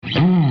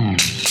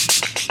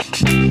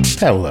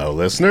Hello,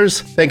 listeners.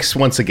 Thanks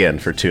once again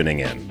for tuning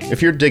in.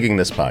 If you're digging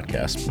this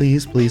podcast,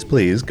 please, please,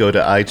 please go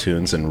to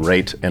iTunes and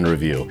rate and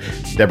review.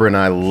 Deborah and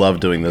I love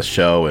doing this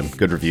show, and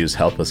good reviews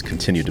help us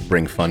continue to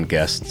bring fun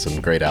guests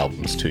and great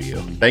albums to you.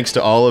 Thanks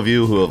to all of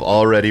you who have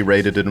already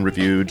rated and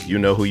reviewed. You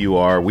know who you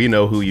are, we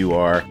know who you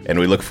are, and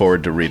we look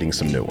forward to reading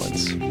some new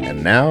ones.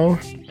 And now...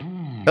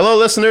 Hello,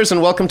 listeners,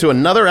 and welcome to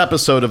another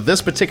episode of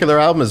This Particular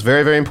Album is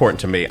Very, Very Important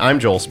to Me.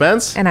 I'm Joel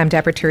Spence. And I'm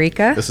Deborah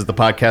Tarika. This is the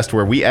podcast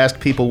where we ask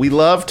people we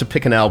love to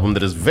pick an album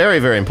that is very,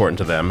 very important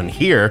to them, and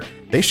here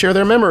they share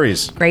their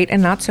memories. Great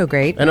and not so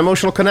great. And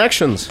emotional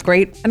connections.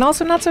 Great and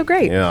also not so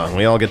great. Yeah, and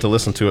we all get to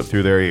listen to it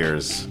through their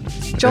ears.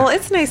 Joel,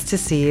 it's nice to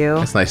see you.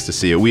 It's nice to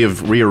see you. We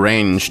have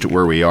rearranged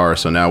where we are,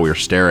 so now we're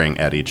staring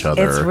at each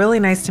other. It's really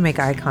nice to make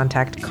eye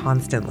contact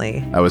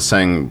constantly. I was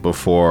saying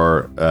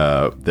before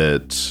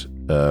that...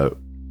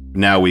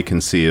 now we can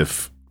see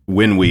if,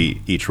 when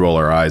we each roll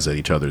our eyes at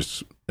each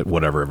other's,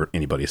 whatever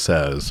anybody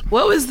says.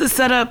 What was the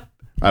setup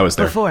I was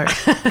there. before?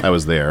 I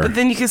was there. But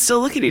then you could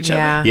still look at each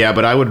other. Yeah,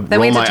 but I would Then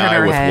roll we'd my have to eye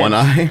turn with our one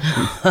eye.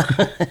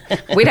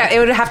 It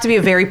would have to be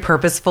a very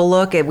purposeful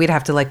look. We'd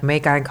have to like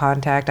make eye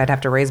contact. I'd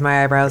have to raise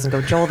my eyebrows and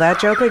go, Joel, that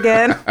joke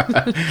again?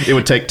 It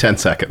would take 10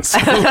 seconds.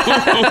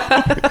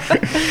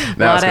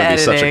 Now it's going to be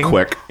such a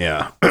quick,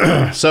 yeah.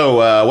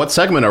 So what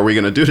segment are we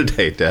going to do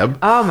today, Deb?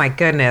 Oh my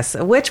goodness.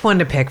 Which one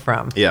to pick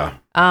from? Yeah.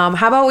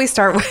 How about we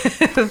start with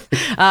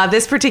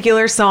this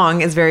particular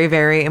song is very,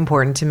 very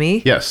important to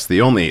me. Yes,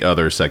 the only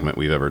other segment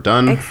we've ever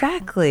done.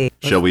 Exactly.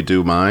 Shall we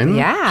do mine?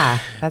 Yeah,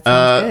 that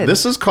sounds good.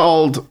 This is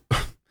called,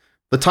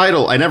 the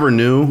title I never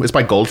knew. It's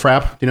by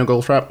Goldfrapp. Do you know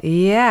Goldfrapp?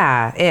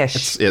 Yeah,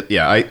 ish.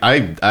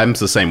 I'm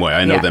the same way.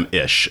 I know them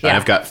ish. Yeah.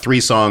 I've got 3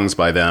 songs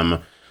by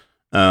them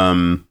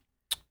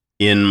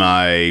in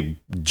my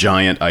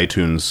giant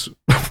iTunes,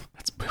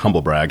 that's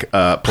humble brag,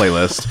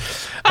 playlist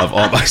of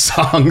all my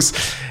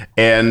songs.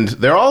 And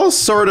they're all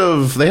sort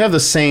of, they have the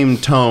same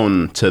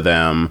tone to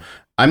them.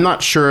 I'm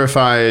not sure if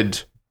I'll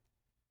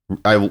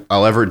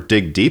ever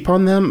dig deep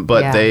on them,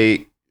 but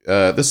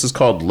this is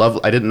called Love.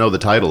 I didn't know the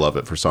title of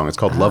it for song. It's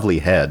called Lovely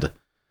Head,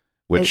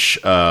 which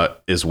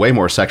is way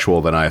more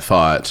sexual than I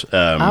thought.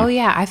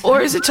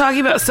 Or is it talking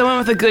about someone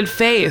with a good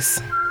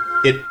face?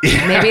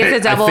 Maybe it's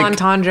a double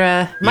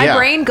entendre. My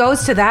brain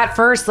goes to that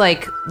first,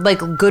 like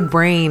good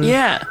brain.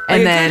 Yeah.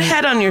 And like then a good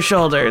head on your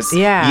shoulders.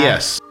 Yeah.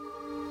 Yes.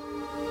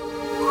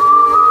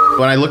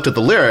 When I looked at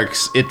the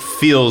lyrics, it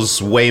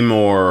feels way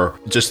more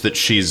just that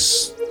she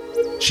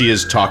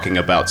is talking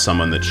about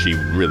someone that she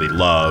really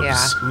loves.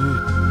 Yeah.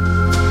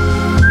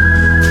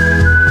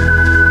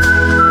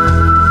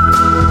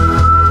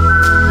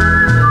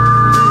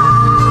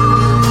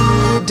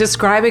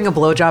 Describing a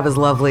blowjob as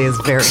lovely is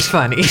very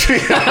funny. It's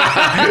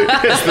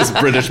this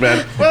British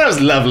man. Well, that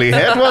was lovely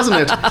head,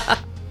 wasn't it?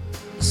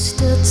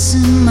 Studs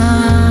in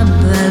my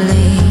belly.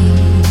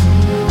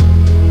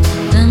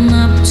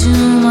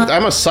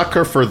 I'm a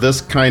sucker for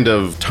this kind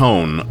of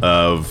tone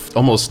of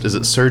almost, is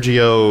it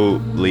Sergio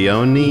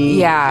Leone?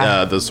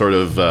 Yeah. The sort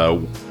of I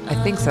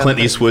think so. Clint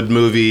Eastwood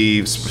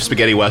movie,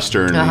 spaghetti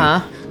western.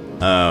 Uh-huh.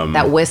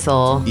 That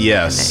whistle.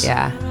 Yes.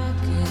 Yeah.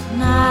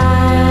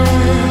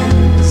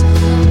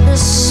 The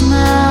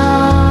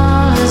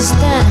smell is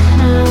that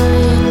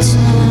heritage.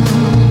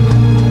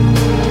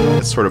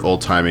 It's sort of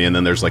old-timey, and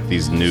then there's like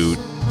these new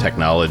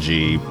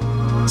technology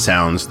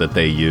sounds that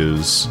they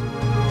use.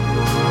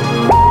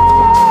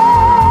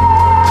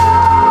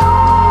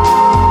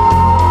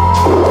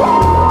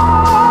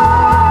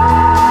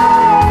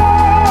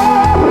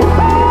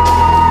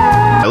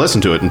 I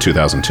listened to it in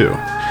 2002,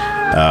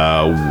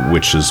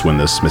 which is when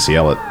this Missy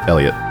Elliott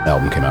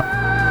album came out.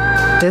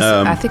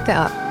 I think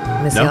the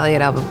Missy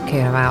Elliott album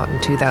came out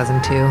in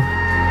 2002.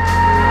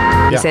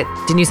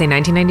 Didn't you say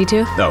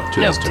 1992? No,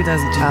 2002. No,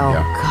 2002. Oh,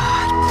 Yeah. God.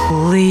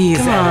 Please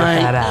edit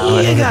that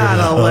out. You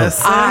gotta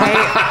listen.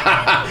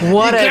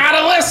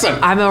 Gotta listen!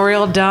 I'm a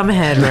real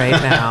dumbhead right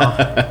now.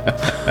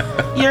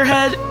 Your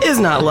head is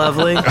not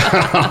lovely.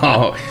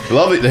 Oh,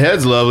 lovely. The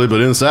head's lovely, but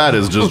inside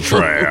is just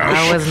trash.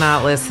 I was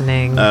not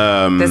listening.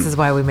 This is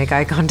why we make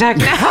eye contact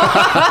now.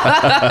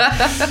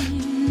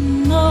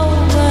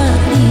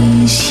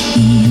 Nobody's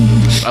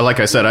here. Like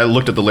I said, I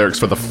looked at the lyrics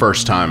for the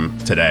first time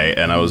today,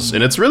 and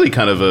it's really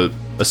kind of a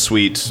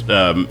sweet,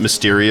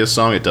 mysterious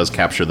song. It does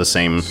capture the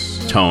same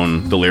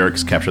tone. The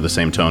lyrics capture the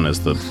same tone as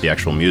the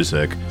actual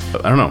music.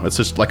 I don't know. It's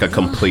just like a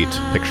complete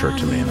picture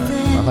to me, and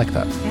I like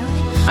that.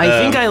 I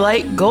think I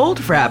like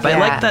Goldfrapp. I Yeah.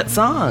 like that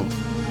song.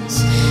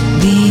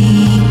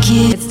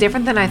 It's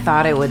different than I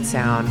thought it would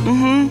sound.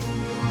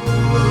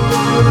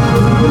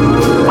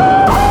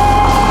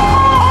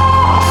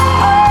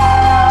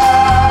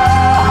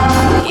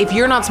 If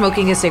you're not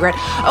smoking a cigarette,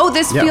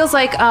 this feels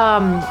like This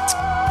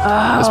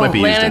might be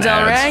used Lana in Del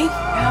ads. Rey?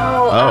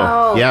 no,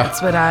 Oh, yeah.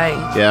 That's what I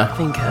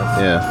think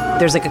of. Yeah.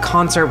 There's like a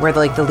concert where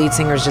like the lead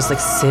singer is just like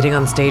sitting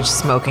on stage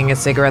smoking a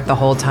cigarette the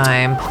whole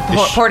time.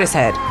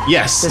 Portishead.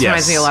 Yes. This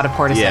reminds me a lot of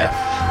Portishead.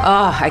 Yeah.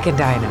 Oh, I can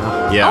die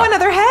now. Yeah. Oh,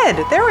 another head.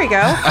 There we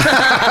go.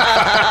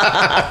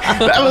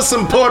 That was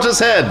some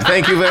Portishead.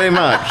 Thank you very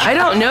much. I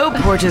don't know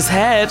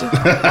Portishead.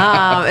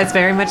 It's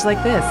very much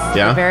like this.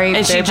 Yeah? Very,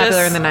 And she very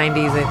popular in just the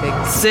 90s, I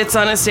think. Sits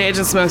on a stage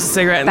and smokes a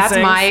cigarette and That's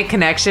sings. my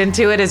connection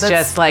to it. Is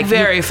just like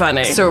very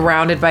funny.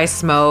 surrounded by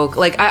smoke.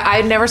 Like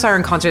I never saw her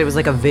in concert. It was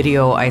like a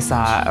video I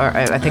saw, or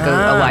I think a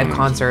live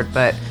concert.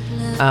 But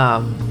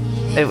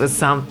it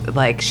was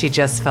like she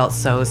just felt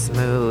so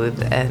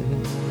smooth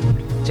and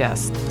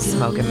just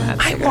smoking that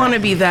I cigarette. want to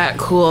be that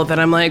cool that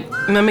I'm like,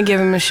 I'm going to give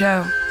him a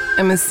show.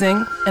 I'm going to sing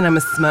and I'm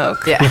going to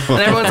smoke. Yeah. And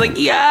everyone's like,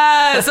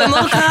 yes, and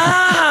they'll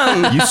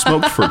come. You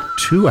smoked for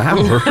 2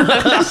 hours.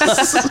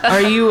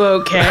 Are you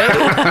okay?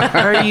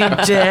 Are you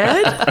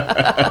dead?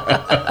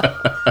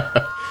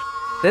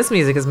 This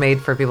music is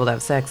made for people to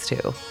have sex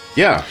too.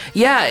 Yeah.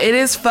 Yeah, it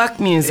is fuck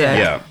music.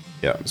 Yeah.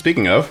 Yeah.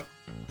 Speaking of,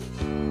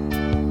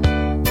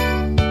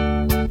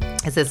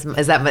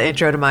 Is that my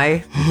intro to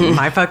my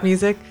fuck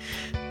music?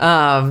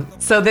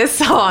 So this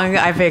song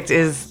I picked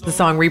is the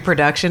song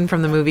Reproduction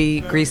from the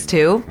movie Grease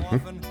 2.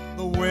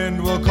 The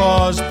wind will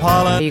cause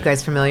pollen. Are you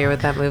guys familiar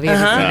with that movie? Have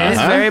you seen it?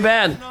 It's very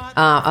bad.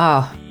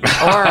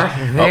 Or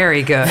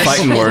very good.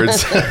 fighting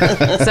words.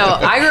 So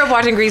I grew up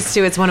watching Grease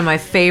 2. It's one of my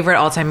favorite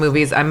all-time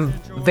movies. I'm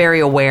very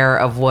aware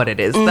of what it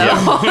is,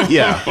 though.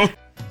 Yeah.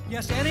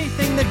 Yes,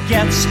 anything that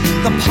gets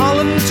the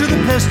pollen to the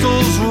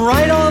pistols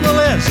right on the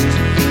list.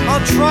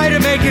 I'll try to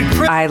make it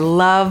crisp. I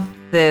love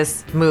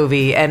this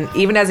movie, and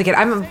even as a kid,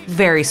 I'm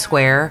very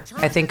square.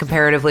 I think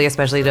comparatively,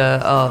 especially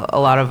to a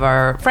lot of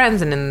our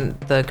friends and in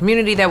the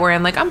community that we're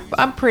in, like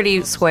I'm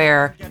pretty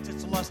square. Gets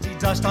its lusty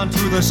dust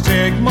onto the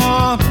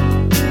stigma.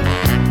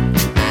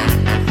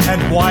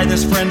 And why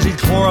this frenzied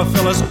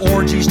chlorophyllus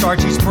orgy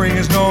starchy spring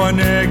is no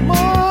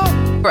enigma.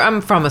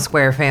 I'm from a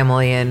square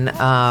family, and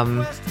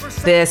my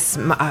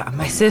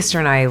sister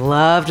and I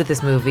loved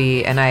this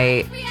movie, and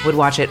I would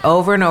watch it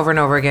over and over and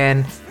over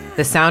again.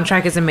 The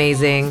soundtrack is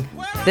amazing.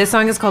 This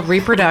song is called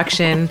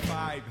Reproduction.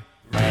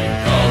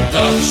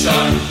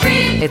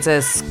 It's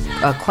a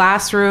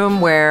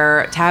classroom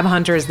where Tab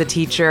Hunter is the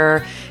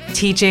teacher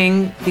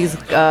teaching these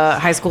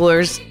high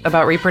schoolers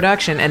about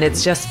reproduction, and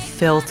it's just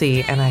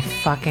filthy, and I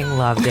fucking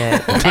loved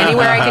it.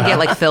 Anywhere I could get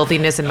like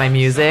filthiness in my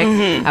music,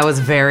 I was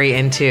very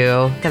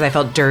into, because I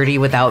felt dirty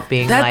without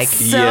being That's like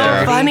so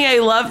dirty. funny. I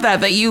love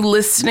that you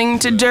listening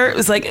to Dirt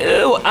was like,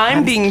 ooh,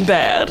 I'm being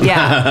bad.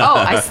 Yeah.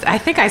 Oh, I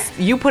think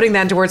you putting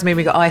that into words made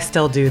me go, oh, I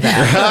still do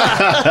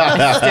that.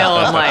 I still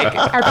am like,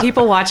 are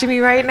people watching me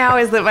right now?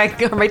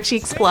 Are my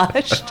cheeks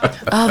flushed?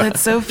 Oh,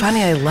 that's so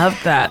funny. I love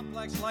that.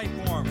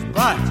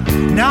 But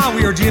now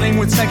we are dealing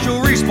with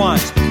sexual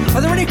response.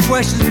 Are there any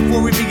questions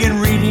before we begin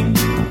reading?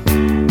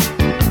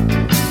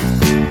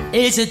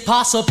 Is it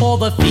possible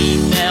the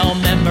female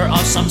member of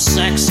some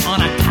sex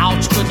on a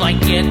couch could like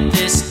get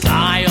this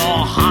guy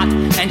all hot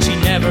and she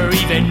never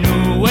even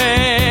knew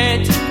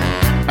it?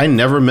 I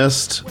never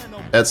missed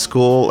at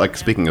school, like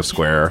speaking of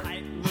square,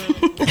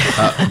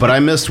 but I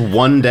missed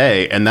one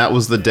day, and that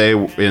was the day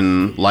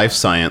in life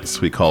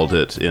science, we called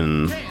it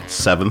in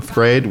 7th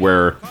grade,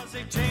 where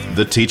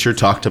the teacher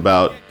talked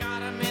about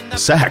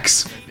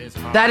sex.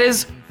 That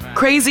is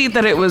crazy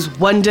that it was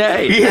one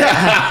day.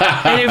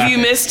 Yeah. And if you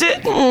missed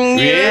it,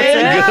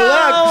 Yeah, good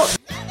luck.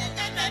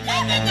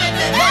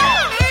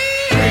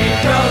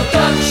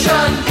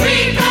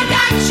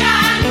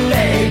 Reproduction,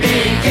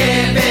 baby,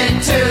 give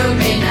it to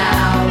me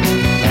now.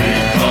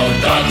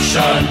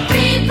 Reproduction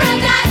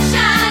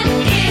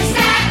is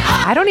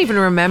that I don't even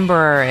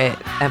remember it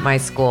at my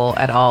school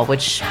at all,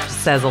 which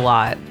says a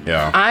lot.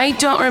 Yeah. I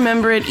don't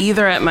remember it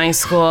either at my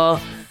school.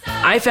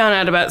 I found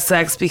out about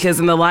sex because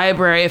in the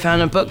library I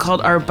found a book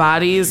called Our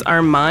Bodies,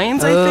 Our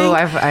Minds, Oh,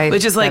 I think,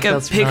 which is like that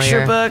a feels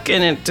picture familiar. book,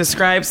 and it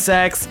describes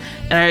sex.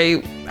 And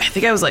I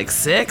think I was like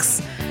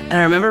 6, and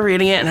I remember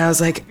reading it, and I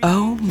was like,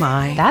 oh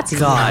my That's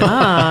God.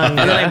 young.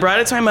 And then I brought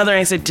it to my mother, and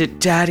I said, did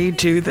Daddy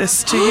do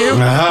this to you? She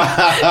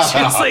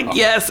was like,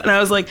 yes. And I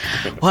was like,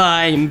 well,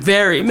 I'm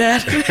very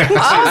mad. She was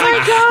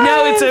like,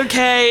 no, it's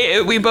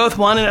okay. We both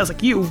wanted it. I was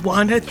like, you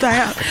wanted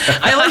that?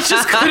 I like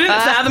just couldn't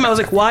fathom. I was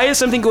like, why is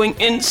something going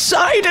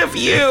inside of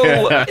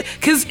you?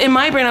 Because in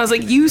my brain, I was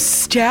like, you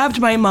stabbed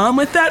my mom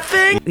with that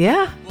thing?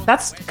 Yeah,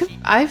 that's.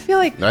 I feel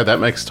like That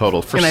makes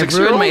total. For And I 6-year-olds?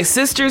 ruined my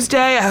sister's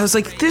day. I was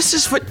like, this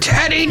is what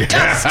Daddy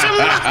does to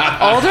me.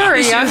 older or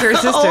She was younger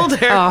sister. Older.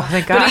 Oh,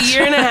 thank But gosh. a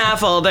year and a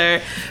half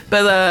older.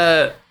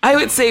 But I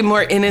would say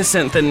more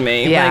innocent than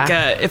me. Yeah.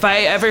 Like if I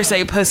ever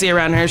say pussy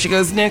around her, she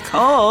goes,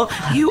 Nicole,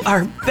 you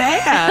are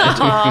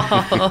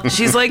bad.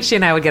 She's like She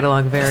and I would get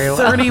along very well.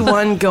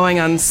 31 going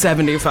on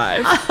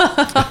 75.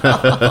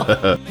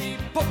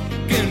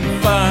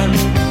 Fun.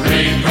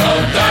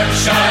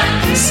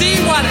 Reproduction. See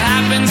what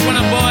happens when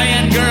a boy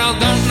and girl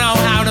don't know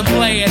how to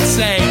play it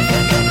safe.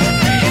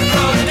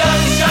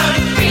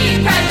 Reproduction.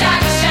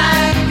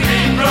 reproduction.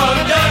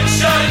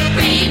 Reproduction.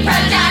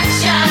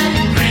 Reproduction.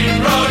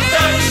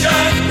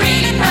 Reproduction.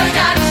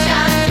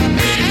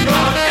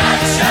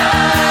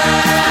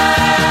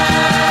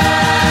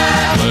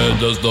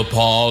 the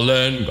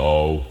pollen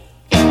go?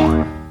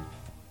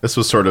 This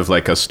was sort of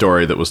like a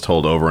story that was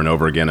told over and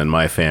over again in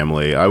my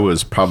family. I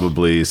was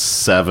probably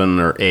 7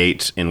 or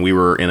 8, and we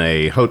were in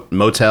a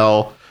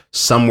motel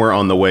somewhere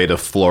on the way to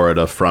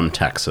Florida from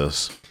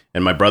Texas.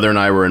 And my brother and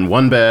I were in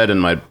one bed,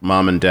 and my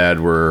mom and dad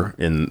were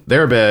in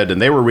their bed,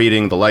 and they were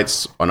reading. The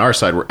lights on our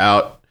side were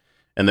out,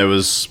 and it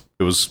was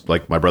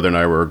like my brother and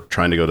I were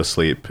trying to go to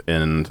sleep.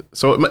 And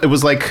so it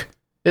was like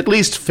at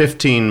least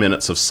 15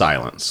 minutes of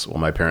silence while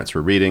my parents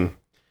were reading.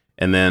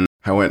 And then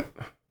I went,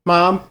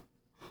 Mom,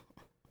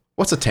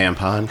 what's a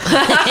tampon?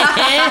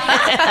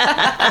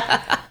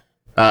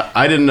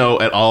 I didn't know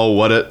at all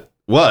what it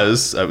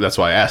was. That's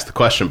why I asked the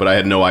question, but I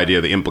had no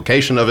idea the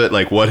implication of it.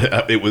 Like what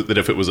it was, that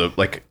if it was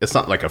it's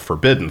not like a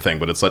forbidden thing,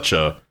 but it's such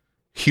a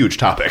huge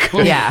topic.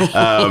 Yeah.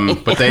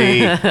 But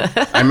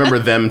I remember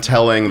them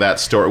telling that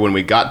story when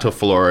we got to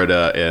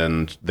Florida,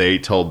 and they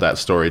told that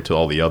story to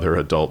all the other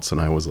adults,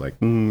 and I was like, I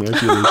feel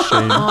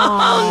ashamed.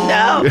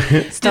 Oh, no.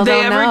 Still Did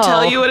they don't ever know.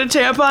 tell you what a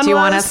tampon was? Do you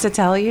want us to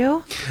tell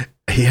you?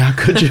 Yeah,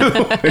 could you?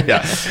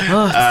 Yeah.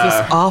 Oh, it's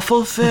this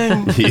awful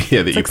thing.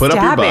 Yeah, that you put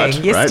up your butt,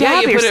 stabbing. You right? stab-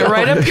 Yeah, you put it yourself.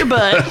 right up your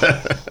butt.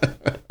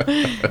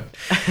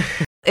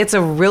 It's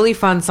a really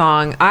fun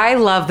song. I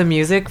love the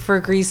music for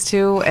Grease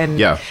too. And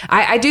Yeah.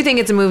 I do think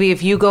it's a movie.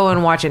 If you go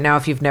and watch it now,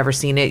 if you've never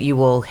seen it, you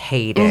will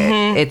hate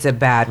it. It's a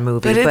bad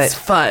movie. But it's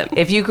fun.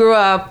 If you grew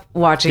up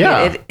watching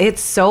Yeah.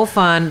 it's so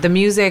fun. The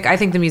music, I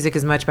think the music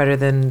is much better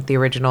than the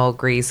original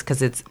Grease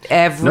because it's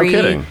every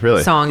No kidding,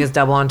 really? song is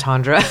double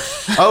entendre.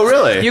 Oh,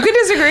 really? You could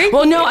disagree.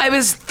 Well, no, I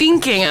was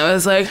thinking, I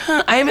was like,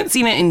 I haven't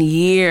seen it in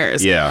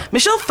years. Yeah.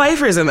 Michelle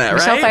Pfeiffer's in that,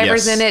 Michelle right?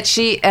 Pfeiffer's Yes. in it.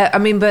 She,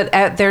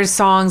 there's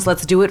songs.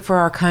 Let's do it for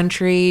our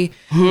country.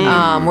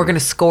 We're gonna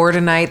score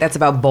tonight. That's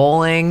about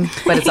bowling,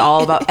 but it's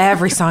all about.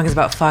 Every song is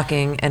about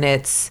fucking, and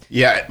it's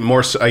Yeah,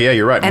 more so. Yeah,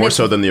 you're right. And More it's-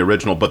 so than the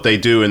original, but they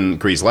do in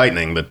Grease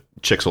Lightning. The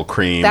chicks will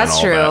cream. That's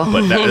and all true.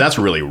 That. But that's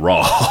really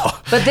raw.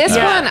 But this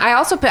one, I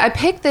also I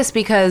picked this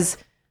because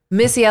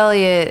Missy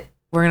Elliott.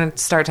 We're gonna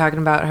start talking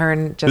about her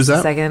in just Who's a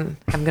that? second.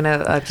 I'm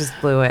gonna just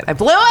blew it. I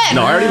blew it.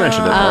 No, I already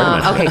mentioned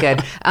it. Okay,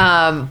 good.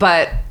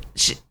 But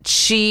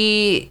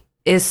she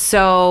is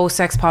so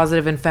sex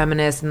positive and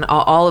feminist, and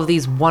all of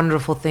these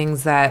wonderful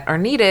things that are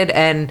needed.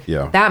 And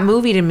Yeah. that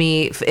movie to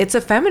me, it's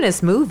a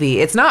feminist movie.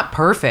 It's not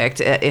perfect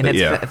in its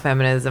Yeah.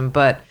 feminism,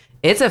 but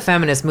it's a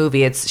feminist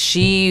movie. It's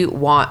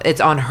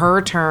on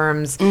her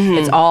terms.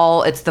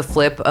 Mm-hmm. It's the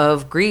flip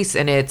of Grease,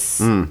 and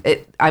Mm.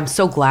 I'm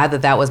so glad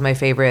that was my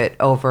favorite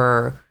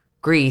over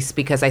Grease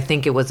because I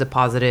think it was a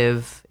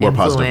positive, More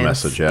positive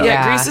influence. message, yeah.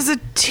 Yeah, Grease is a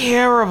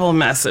terrible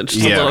message to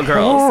Yeah. little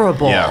girls.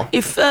 Horrible. Yeah.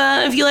 If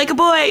you like a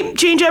boy,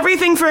 change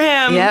everything for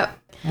him. Yep.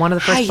 One of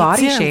the first I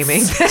body didn't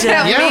shaming.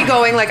 stop. Me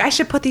going like, I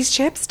should put these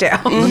chips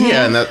down.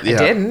 Yeah, and that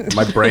didn't.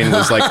 My brain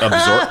was like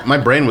my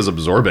brain was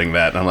absorbing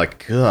that, and I'm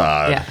like,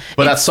 God. Yeah.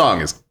 But that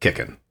song is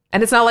kicking.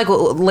 And it's not like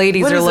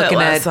ladies What are is that looking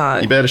last at.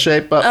 song? You better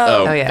shape up.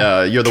 Oh,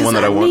 yeah. You're the one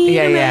that I want.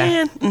 Yeah,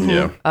 yeah.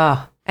 Yeah.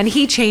 Oh, and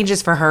he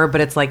changes for her,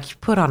 but it's like you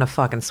put on a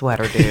fucking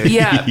sweater, dude.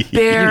 Yeah, You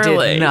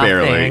barely. did nothing.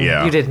 Barely,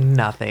 yeah. You did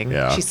nothing.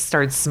 Yeah. She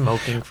started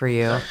smoking for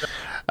you.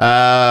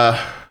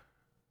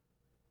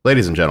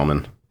 Ladies and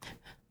gentlemen,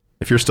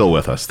 if you're still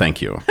with us,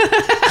 thank you.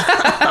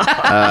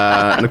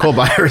 Nicole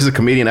Byer is a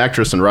comedian,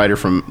 actress, and writer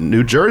from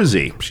New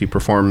Jersey. She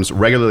performs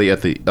regularly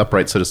at the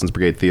Upright Citizens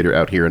Brigade Theater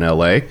out here in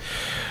L.A.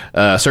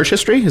 Search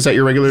History, is that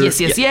your regular?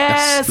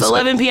 Yes.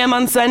 11 p.m.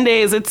 on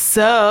Sundays. It's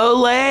so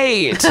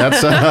late.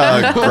 That's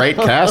a great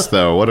cast,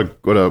 though. What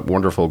a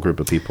wonderful group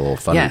of people,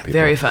 funny Yeah, people.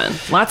 very fun.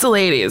 Lots of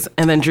ladies.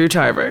 And then Drew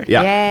Tarver.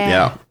 Yeah, Yeah.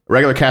 yeah.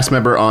 Regular cast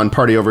member on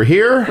Party Over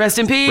Here. Rest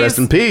in peace. Rest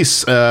in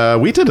peace.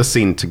 We did a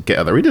scene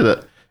together. We did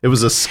it. It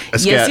was a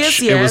sketch.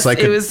 Yes. It was like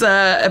it was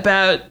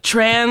about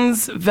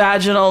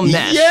transvaginal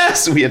mesh.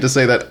 Yes, we had to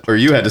say that, or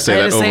you had to say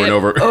I had that to over say and it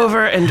over.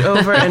 over and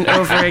over and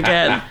over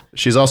again.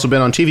 She's also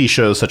been on TV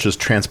shows such as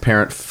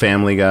Transparent,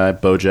 Family Guy,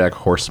 BoJack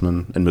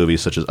Horseman, and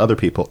movies such as Other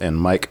People and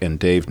Mike and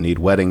Dave Need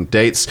Wedding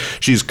Dates.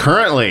 She's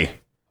currently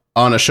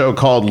on a show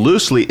called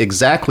Loosely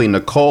Exactly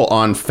Nicole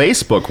on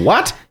Facebook.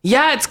 What?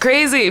 Yeah, it's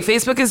crazy.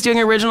 Facebook is doing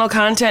original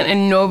content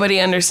and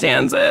nobody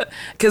understands it.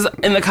 Because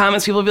in the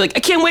comments, people will be like, I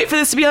can't wait for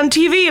this to be on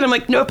TV. And I'm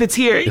like, nope, it's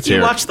here. You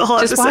here. watch the whole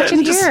Just episode. watch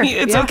it here.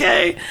 It's Yeah.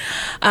 okay.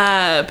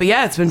 But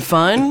yeah, it's been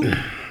fun.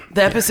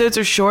 The episodes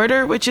are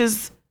shorter, which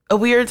is a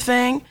weird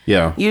thing.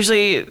 Yeah.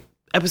 Usually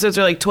episodes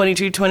are like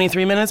 22,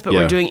 23 minutes, but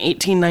Yeah. we're doing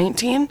 18,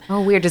 19.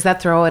 Oh, weird. Does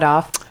that throw it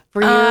off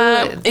for you?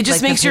 It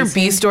just Like makes the your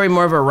pacing? B story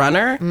more of a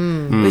runner,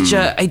 which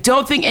I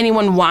don't think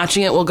anyone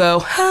watching it will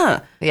go,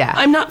 Yeah.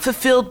 I'm not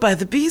fulfilled by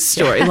the B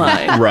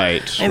storyline.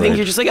 Right. I think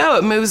you're just like, oh,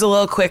 it moves a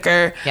little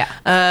quicker. Yeah.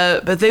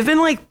 But they've been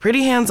like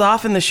pretty hands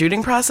off in the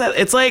shooting process.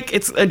 It's like,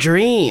 it's a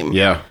dream.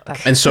 Yeah.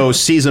 And so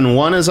season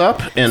 1 is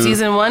up. And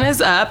Season 1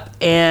 is up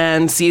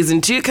and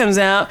season 2 comes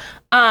out.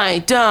 I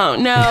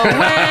don't know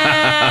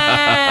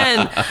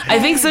when. I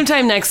think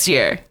sometime next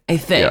year. I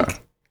think. Yeah.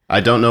 I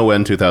don't know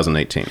when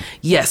 2018.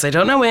 Yes, I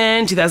don't know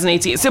when,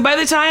 2018. So by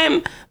the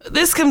time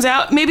this comes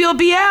out, maybe it'll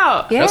be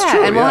out. Yeah, That's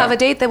true, and we'll yeah. have a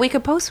date that we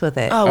could post with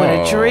it. Oh, what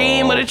a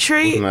dream. What a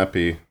treat. Wouldn't that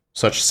be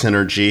Such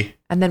synergy.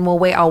 And then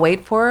I'll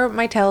wait for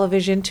my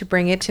television to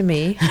bring it to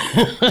me.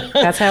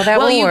 That's how that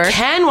will you work.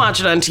 can watch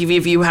it on TV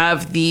if you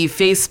have the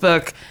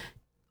Facebook,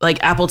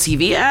 like Apple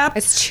TV app.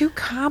 It's too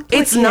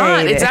complicated. It's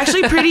not. It's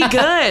actually pretty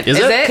good. Is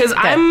it? Because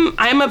Okay.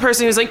 I'm a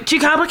person who's like, too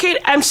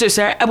complicated? I'm so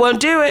sorry. I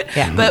won't do it.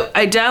 Yeah. But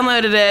I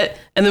downloaded it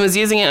and then was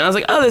using it and I was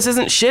like, oh, this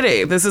isn't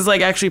shitty. This is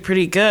like actually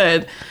pretty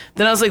good.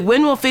 Then I was like,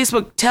 when will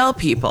Facebook tell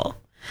people?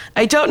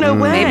 I don't know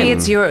when. Maybe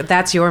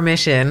that's your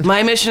mission.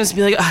 My mission is to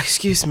be like, oh,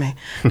 excuse me.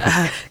 Do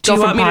Go you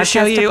want from me to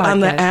show podcast to you on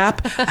the podcast.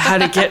 app how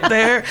to get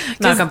there?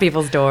 Knock on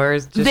people's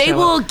doors. Just They show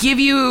will up. give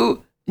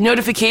you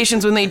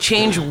notifications when they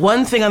change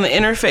one thing on the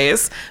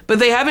interface, but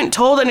they haven't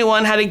told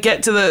anyone how to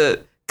get to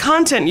the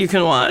content you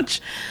can watch.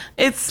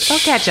 They'll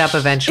catch up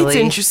eventually.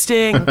 It's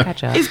interesting.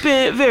 catch up. It's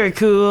been very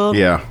cool.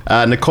 Yeah.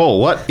 Nicole,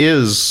 what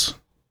is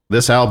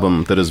this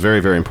album that is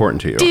very, very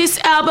important to you? This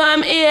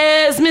album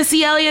is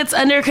Missy Elliott's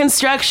Under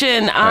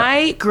Construction.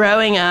 I,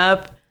 growing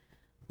up,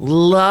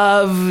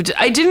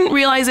 I didn't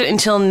realize it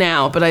until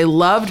now, but I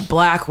loved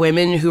black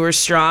women who were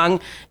strong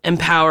and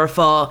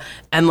powerful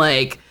and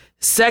like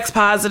sex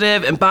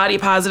positive and body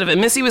positive.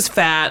 And Missy was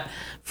fat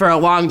for a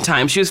long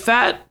time. She was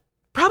fat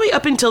probably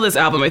up until this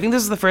album. I think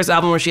this is the first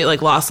album where she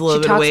like lost a little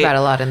She bit of talks weight. about it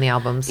a lot in the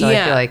album, so I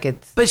feel like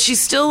it's. But she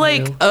still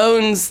like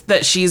owns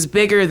that she's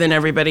bigger than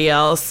everybody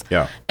else.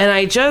 Yeah. And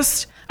I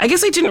guess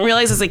I didn't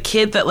realize as a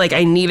kid that like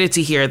I needed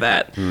to hear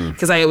that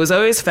because I was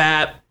always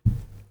fat.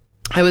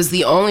 I was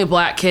the only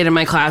black kid in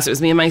my class. It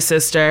was me and my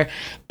sister.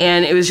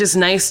 And it was just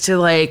nice to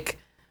like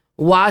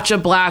watch a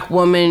black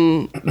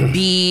woman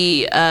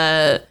be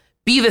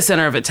the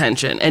center of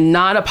attention and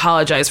not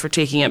apologize for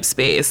taking up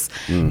space.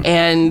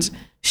 And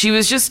she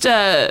was just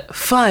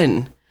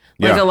fun.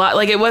 Like Yeah. a lot,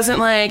 like it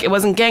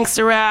wasn't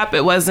gangster rap.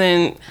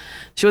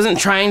 She wasn't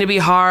trying to be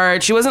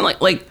hard. She wasn't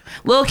like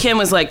Lil' Kim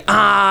was like,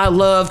 I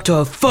love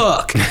to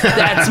fuck.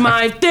 That's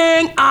my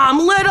thing. I'm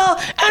little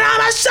and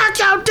I'ma suck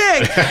your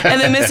dick. And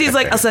then Missy's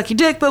like, I'll suck your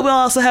dick, but we'll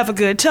also have a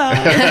good time.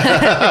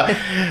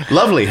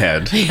 Lovely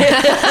head.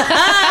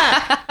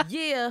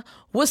 Yeah,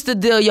 what's the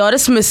deal, y'all?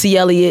 This Missy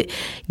Elliott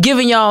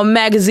giving y'all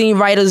magazine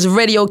writers,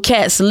 radio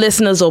cats,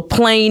 listeners, or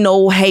plain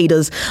old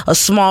haters a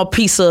small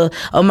piece of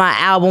my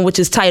album, which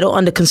is titled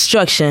Under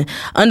Construction.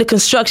 Under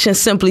Construction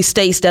simply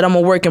states that I'm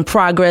a work in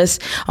progress.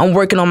 I'm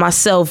working on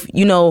myself.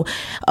 You know,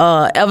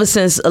 ever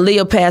since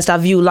Aaliyah passed, I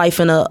view life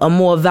in a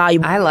more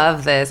valuable. I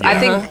love this. I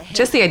think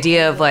just the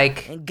idea of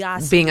like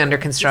being under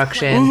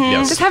construction,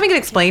 Yes. just having it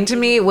explained to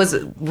me was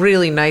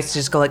really nice to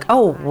just go like,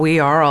 oh, we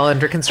are all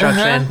under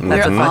construction.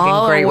 That's a We're fucking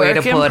all great a way to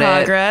work in put it.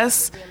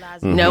 progress.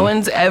 No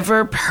one's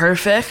ever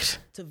perfect.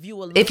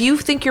 If you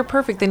think you're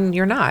perfect, then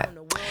you're not.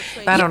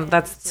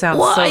 That sounds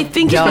Well, so I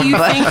think dumb, if you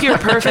but- think you're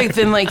perfect,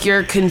 then like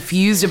you're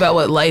confused about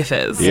what life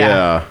is.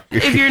 Yeah.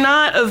 If you're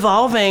not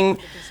evolving,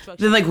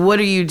 then like what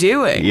are you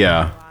doing?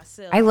 Yeah.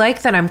 I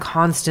like that I'm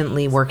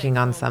constantly working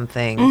on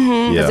something.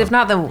 Mm-hmm. Because Yeah. if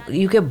not, then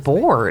you get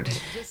bored.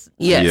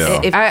 Yes.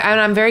 Yeah. And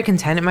I'm very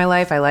content in my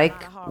life. I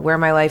like where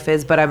my life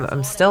is, but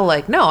I'm still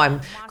like, no,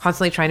 I'm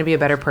constantly trying to be a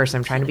better person.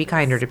 I'm trying to be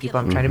kinder to people.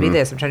 I'm trying to be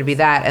this. I'm trying to be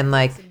that. And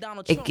like,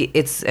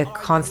 it's a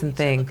constant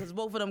thing.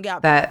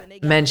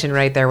 That mention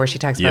right there where she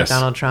talks Yes. about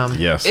Donald Trump.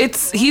 Yes.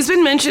 He's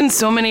been mentioned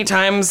so many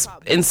times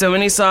in so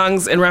many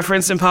songs and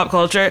referenced in pop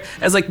culture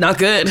as like not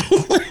good.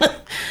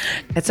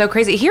 It's so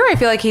crazy. Here, I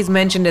feel like he's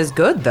mentioned as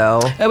good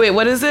though. Oh wait,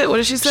 what is it? What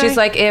does she say? She's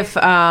like, if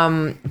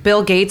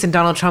Bill Gates and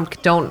Donald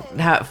Trump don't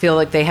feel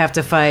like they have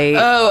to fight.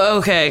 oh,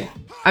 okay.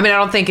 I mean, I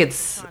don't think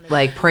it's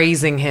like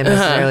praising him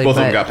necessarily. Both of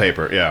but them got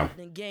paper. Yeah.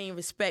 Gain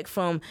respect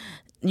from,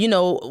 you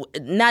know,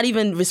 not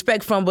even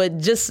respect from, but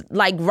just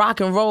like rock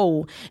and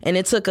roll. And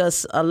it took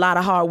us a lot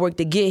of hard work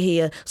to get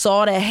here. So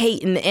all that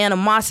hate and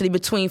animosity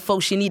between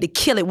folks, you need to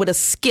kill it with a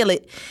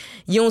skillet.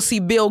 You don't see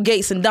Bill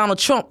Gates and Donald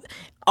Trump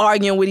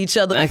arguing with each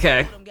other.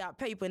 Okay. Both of them got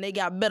paper and they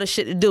got better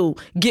shit to do.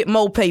 Get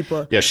more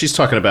paper. Yeah. She's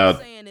talking about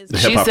the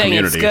hip hop saying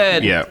it's community.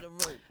 good. Yeah.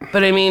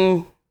 But I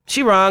mean,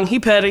 she wrong. He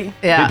petty.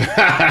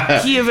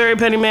 yeah. He a very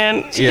petty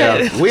man.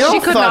 Yeah. We all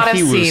could not thought have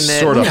he was seen it.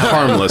 sort of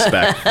harmless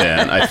back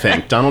then, I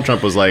think. Donald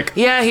Trump was like,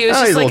 Yeah, he was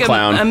 "Oh, just he's a like little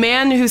clown." a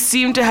man who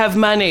seemed to have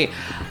money.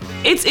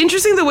 It's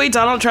interesting the way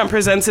Donald Trump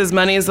presents his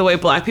money is the way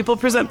black people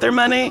present their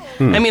money.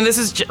 I mean, this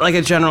is like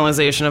a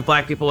generalization of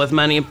black people with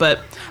money,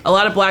 but a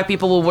lot of black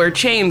people will wear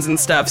chains and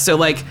stuff. So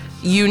like,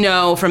 you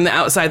know from the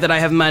outside that I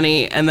have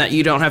money and that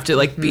you don't have to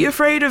like be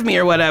afraid of me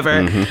or whatever.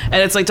 And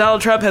it's like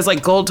Donald Trump has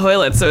like gold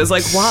toilets. So it's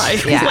like,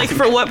 why? Yeah. Like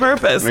for what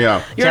purpose?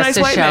 Yeah. You're Just a nice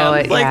to white show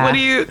man. it, Like, yeah. what do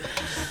you...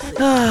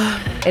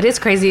 It is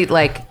crazy.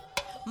 Like,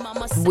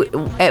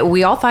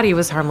 we all thought he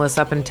was harmless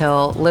up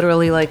until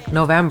literally like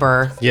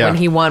November Yeah. when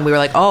he won. We were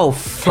like, oh,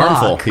 fuck.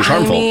 harmful. He's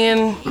harmful. I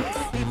mean,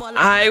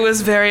 I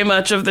was very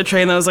much of the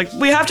train that was like,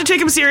 we have to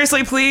take him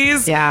seriously,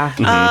 please. Yeah.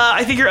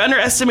 I think you're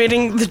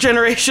underestimating the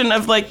generation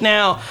of like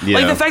now. Yeah.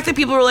 Like the fact that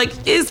people were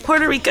like, is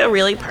Puerto Rico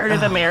really part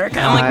of America?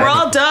 I'm like, we're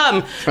all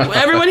dumb.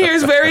 Everyone here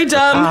is very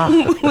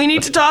dumb. We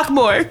need to talk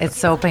more. It's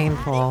so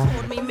painful.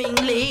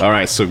 All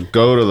right. So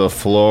go to the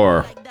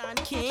floor.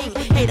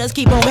 Haters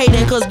keep on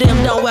hating cause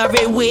them don't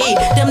worry we.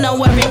 Them don't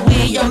worry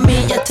we. I'm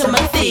me, yeah,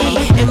 Timothy.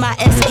 in my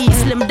SE,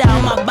 slim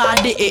down my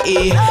body.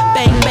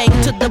 Bang bang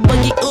to the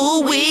boogie,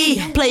 ooh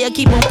wee. Player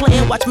keep on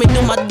playing, watch me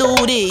do my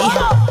duty.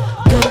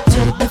 Go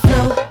to the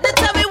flow, now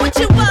tell me what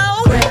you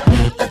want. Grab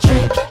me a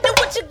drink, then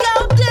what you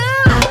gon' do?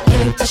 I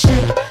came to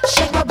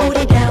shake my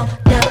booty down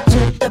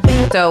to the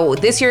beat. So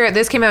this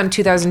came out in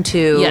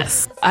 2002.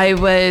 Yes. I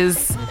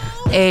was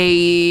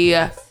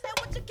a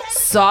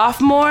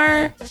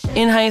sophomore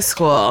in high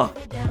school.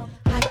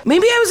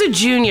 Maybe I was a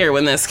junior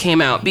when this came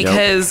out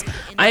because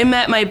I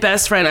met my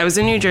best friend. I was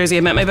in New Jersey.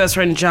 I met my best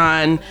friend,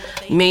 John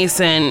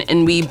Mason,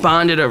 and we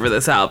bonded over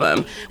this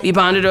album. We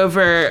bonded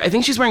over, I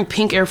think she's wearing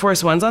pink Air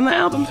Force Ones on the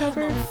album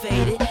cover.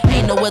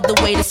 Ain't no other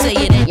way to say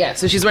it. Yeah,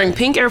 so she's wearing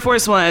pink Air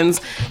Force Ones,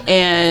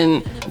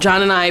 and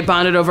John and I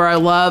bonded over our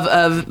love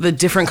of the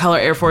different color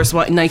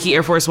Nike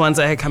Air Force Ones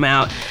that had come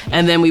out.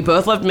 And then we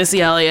both loved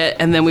Missy Elliott,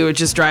 and then we would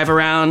just drive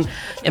around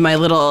in my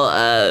little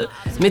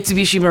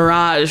Mitsubishi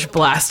Mirage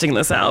blasting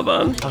this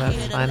album. Oh,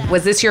 that's fun.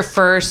 Was this your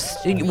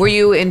first? Were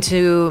you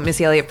into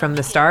Missy Elliott from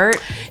the start?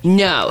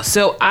 No.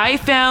 So I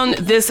found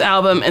this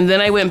album, and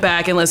then I went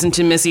back and listened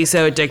to Missy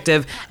So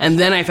Addictive, and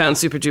then I found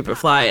Super Duper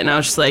Fly, and I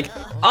was just like,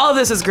 all of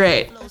this is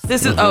great.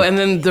 This is, and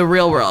then The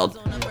Real World.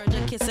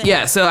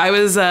 Yeah, so I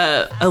was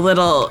a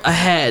little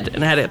ahead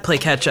and I had to play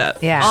catch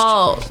up. Yeah.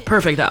 Oh,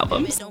 perfect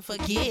albums.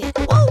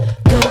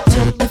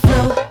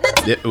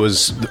 It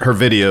was her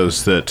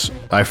videos that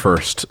I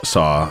first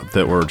saw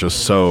that were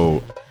just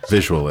so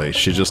visually.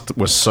 She just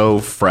was so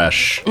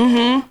fresh.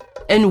 Mm-hmm.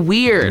 And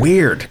weird.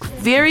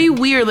 Very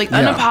weird, like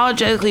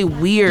unapologetically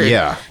weird.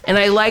 Yeah. And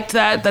I liked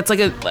that. That's I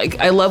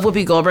love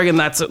Whoopi Goldberg, and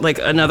that's like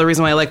another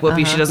reason why I like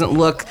Whoopi. She doesn't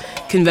look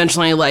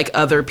conventionally like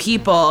other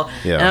people.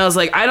 Yeah. And I was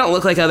like, I don't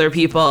look like other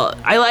people.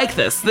 I like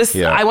this.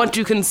 I want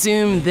to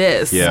consume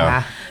this.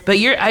 Yeah. But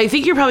I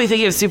think you're probably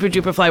thinking of Super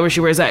Duper Fly where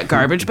she wears that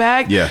garbage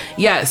bag. Yeah.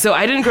 Yeah, so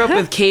I didn't grow up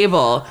with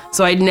cable,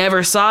 so I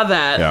never saw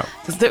that. Yeah.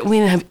 Because we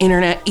didn't have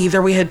internet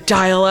either. We had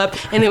dial-up,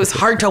 and it was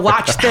hard to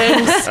watch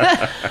things.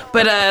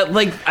 But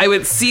I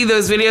would see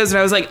those videos, and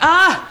I was like,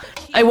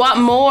 I want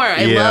more.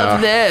 I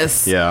love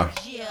this. Yeah.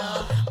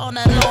 All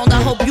night long,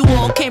 I hope you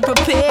all came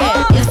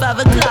prepared. It's 5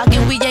 o'clock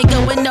and we ain't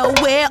going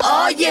nowhere.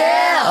 Oh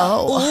yeah,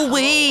 ooh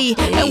wee.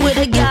 And with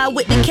a guy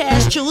with the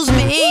cash, choose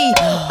me.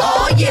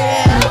 Oh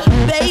yeah,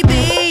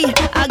 baby,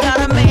 I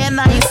got a man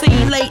I ain't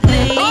seen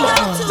lately.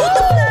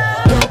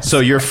 So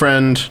your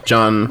friend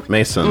John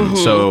Mason.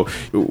 So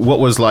what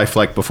was life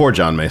like before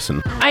John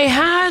Mason? I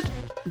had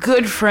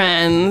good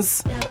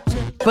friends.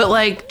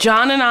 But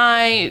John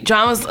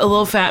was a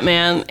little fat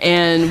man,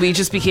 and we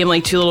just became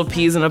like two little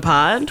peas in a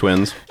pod.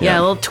 Twins. Yeah,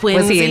 little twins.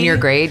 Was he in your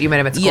grade? You met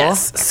him at school?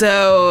 Yes.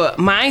 So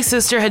my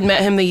sister had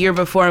met him the year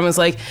before and was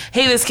like,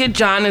 "Hey, this kid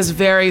John is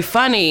very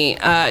funny.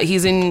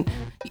 He's in."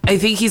 I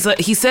think he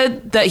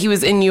said that he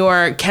was in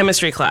your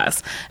chemistry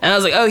class, and I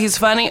was like, "Oh, he's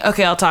funny.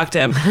 Okay, I'll talk to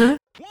him."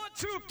 1,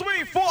 2,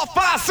 3, 4,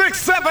 5,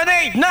 6, 7,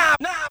 8, 9.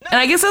 And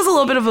I guess I was a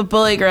little bit of a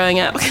bully growing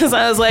up because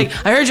I was like,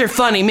 I heard you're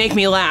funny, make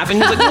me laugh.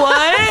 And he was like,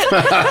 what?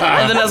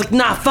 And then I was like,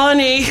 not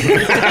funny.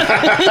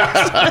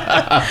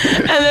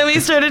 And then we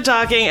started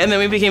talking, and then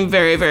we became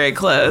very, very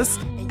close.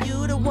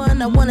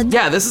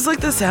 Yeah, this is like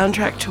the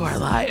soundtrack to our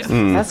life.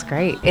 That's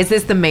great. Is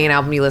this the main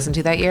album you listened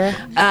to that year?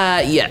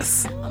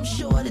 Yes.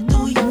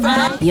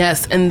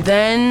 Yes, and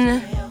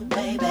then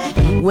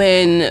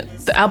when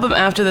the album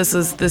after this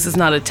is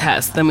Not a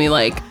Test, then we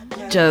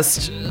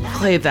just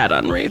played that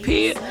on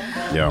repeat.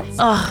 Yeah.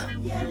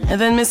 And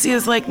then Missy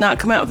has not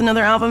come out with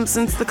another album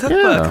since the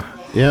cookbook.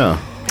 Yeah.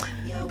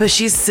 But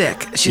she's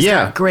sick. She's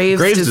got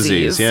Graves'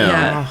 disease.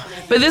 Yeah.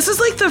 But this is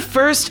the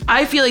first,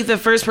 I feel like the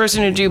first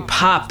person to do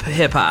pop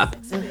hip hop.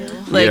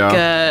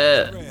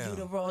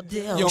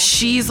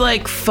 She's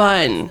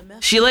fun.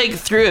 She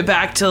threw it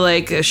back to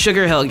a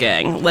Sugar Hill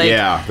Gang.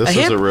 This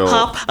is a real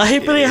a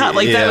hippity hop.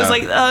 That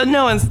was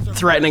no one's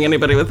threatening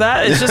anybody with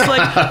that. It's just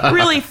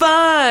really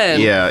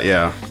fun.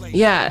 Yeah.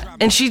 Yeah,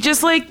 and she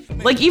just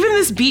even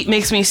this beat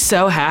makes me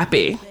so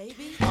happy.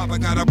 Papa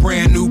got a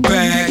brand new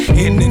bag. I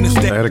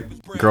had a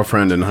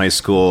girlfriend in high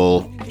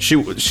school. She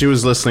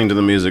was listening to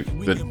the music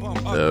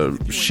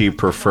that she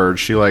preferred.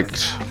 She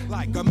liked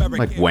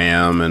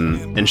Wham,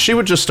 and she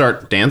would just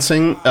start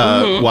dancing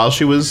while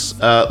she was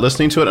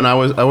listening to it. And I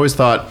always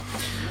thought,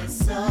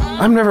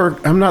 I'm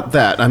not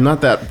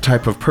that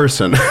type of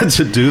person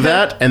to do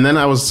that. And then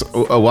I was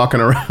walking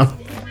around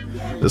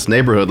this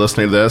neighborhood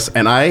listening to this,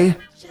 and I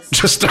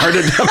just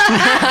started.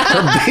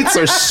 Her beats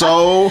are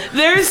so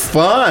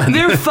fun.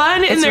 They're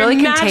fun and they're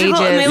really magical,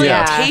 contagious. and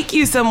they take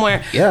you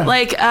somewhere. Yeah.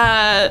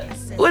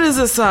 What is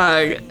this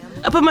song?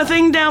 I put my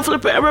thing down,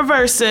 flip it,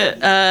 reverse it.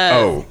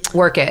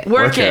 Work It.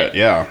 Work It.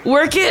 Yeah.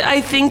 Work It,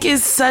 I think,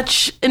 is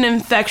such an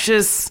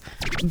infectious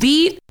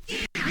beat.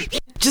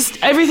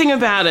 Just everything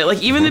about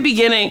it. Even the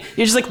beginning,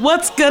 you're just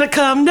what's gonna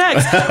come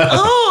next?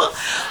 Oh,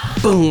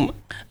 boom,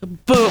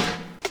 boom.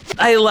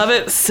 I love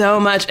it so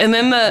much. And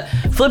then the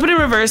flip it and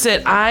reverse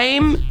it.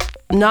 I'm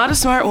not a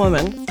smart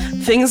woman.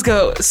 Things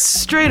go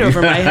straight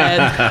over my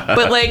head.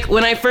 But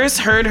when I first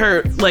heard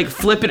her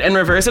flip it and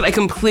reverse it, I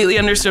completely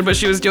understood what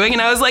she was doing.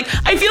 And I was like,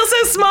 I feel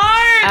so smart.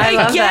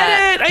 I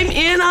get it. I'm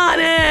in on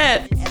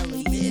it.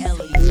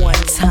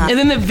 And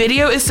then the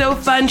video is so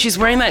fun. She's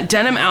wearing that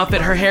denim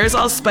outfit. Her hair is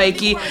all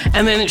spiky.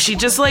 And then she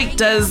just like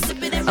does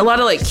a lot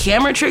of like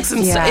camera tricks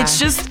and stuff. It's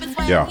just,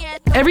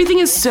 everything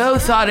is so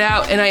thought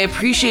out. And I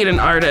appreciate an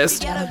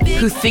artist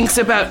who thinks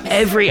about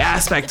every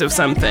aspect of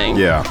something.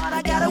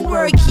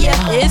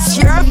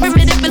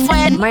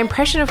 My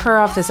impression of her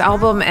off this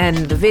album and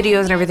the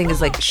videos and everything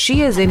is like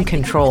she is in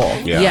control.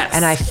 Yes.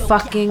 And I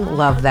fucking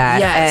love that.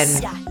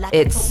 Yes. And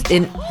it's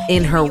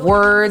in her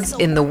words,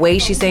 in the way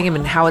she's saying them,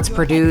 and how it's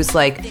produced.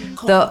 Like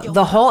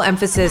the whole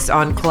emphasis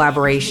on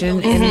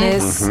collaboration in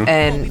this,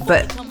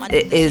 but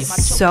it is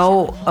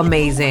so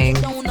amazing,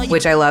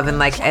 which I love.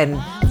 And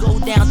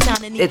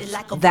it's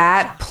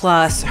that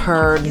plus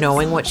her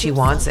knowing what she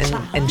wants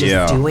and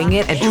just doing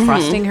it and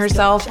trusting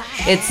herself.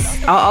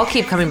 I'll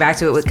keep coming back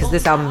to it because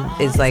this album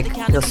is like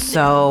feels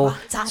so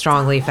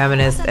strongly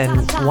feminist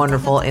and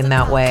wonderful in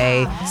that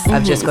way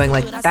of just going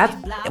like that.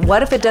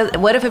 What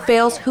if it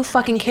fails? Who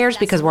fucking cares?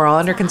 Because we're all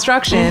under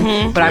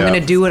construction. But I'm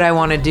gonna do what I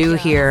want to do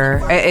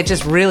here. It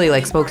just really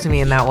like spoke to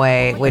me in that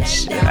way,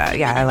 which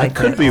I like. I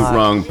could be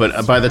wrong,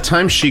 but by the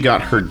time she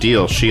got her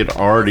deal, she had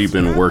already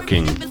been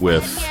working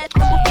with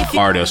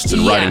artists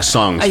and writing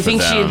songs. I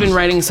think for she them. had been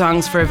writing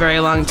songs for a very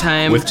long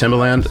time With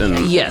Timbaland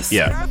and Yes.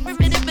 Yeah.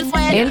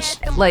 And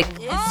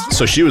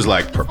So she was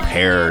like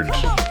prepared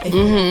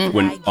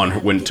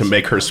when to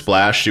make her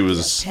splash.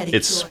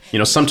 It's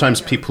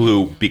sometimes people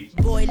who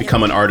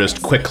become an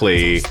artist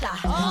quickly,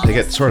 they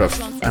get sort of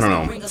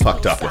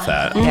fucked up with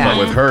that. But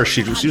with her,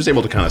 she was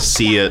able to kind of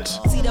see it.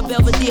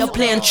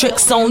 Playing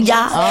tricks on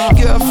ya.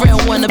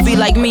 Girlfriend wanna be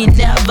like me,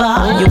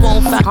 never. You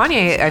won't find.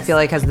 Kanye, I feel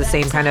like, has the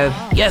same kind of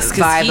Yes,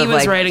 because vibe he of was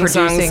like writing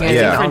songs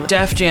producing for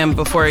Def Jam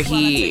before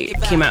he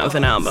came out with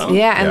an album.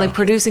 Yeah, and like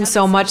producing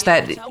so much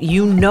that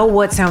you know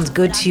what sounds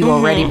good to you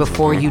already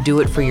before you do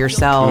it for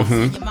yourself.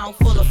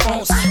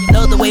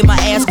 Love the way my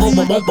ass go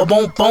boom boom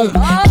boom boom.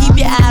 Keep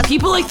your eyes.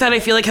 People like that I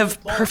feel like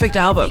have perfect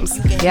albums.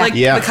 Yeah. Like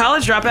Yeah. The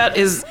College Dropout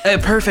is a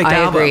perfect I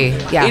album. agree.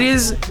 Yeah. It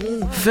is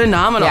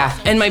phenomenal. Yeah.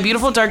 And My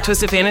Beautiful Dark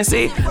Twisted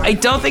Fantasy, I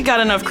don't think got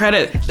enough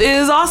credit. It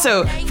is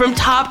also from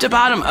top to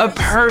bottom a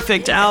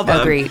perfect album.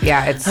 Agree.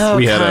 Yeah, it's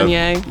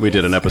Kanye. We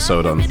did an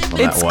episode on It's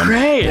that one.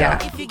 great.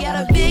 yeah. If you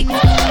got a big,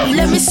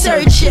 let me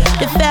search it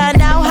to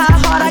find out how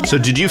hard I. So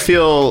did you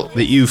feel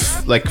that you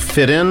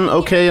fit in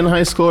okay in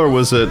high school, or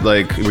was it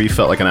like where you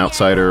felt like an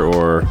outsider,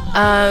 or?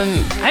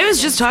 I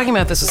was just talking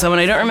about this with someone,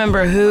 I don't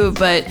remember who,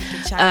 but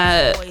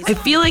I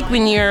feel like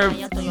when you're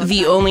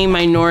the only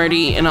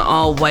minority in an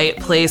all-white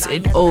place,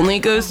 it only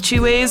goes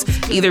two ways.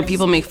 Either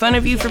people make fun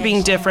of you for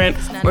being different,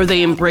 or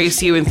they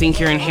embrace you and think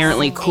you're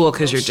inherently cool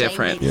because you're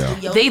different. Yeah.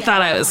 They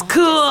thought I was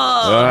cool.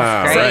 So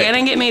right. I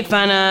didn't get made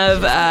fun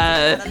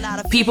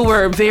of. People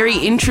were very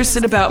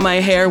interested about my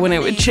hair when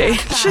it would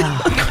change.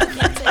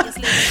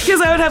 Because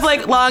I would have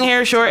like long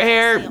hair, short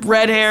hair,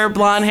 red hair,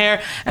 blonde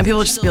hair, and people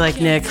would just be like,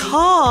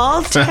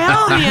 Nicole,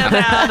 tell me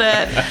about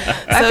it.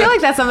 I feel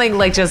like that's something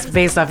like just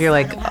based off your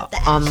like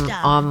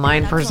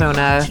online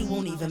persona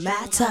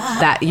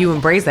that you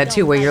embrace that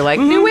too, where you're like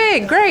new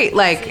wig, great,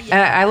 like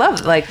I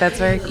love like that's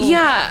very cool.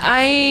 Yeah,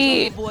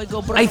 I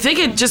think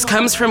it just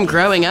comes from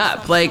growing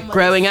up. Like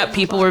growing up,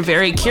 people were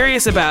very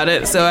curious about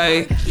it, so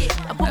I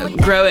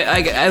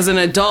as an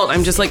adult,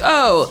 I'm just like,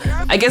 oh,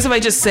 I guess if I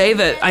just say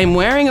that I'm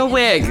wearing a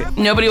wig,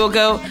 nobody will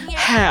go,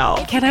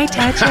 how? Can I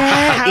touch it?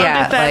 How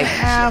yeah, did that like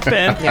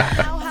happen?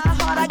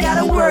 I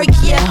gotta work,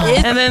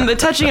 yeah. And then the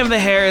touching of the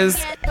hair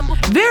is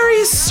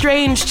very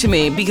strange to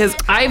me because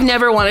I've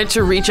never wanted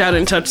to reach out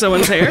and touch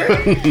someone's hair.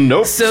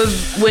 Nope. So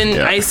when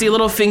I see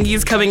little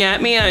fingies coming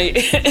at me,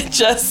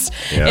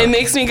 it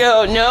makes me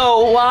go,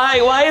 no,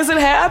 why? Why is it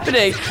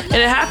happening? And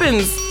it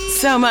happens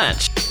so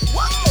much.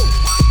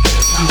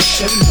 You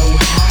should know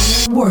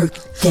how to work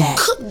that.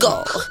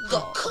 Go.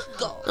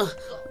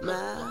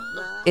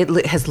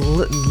 it has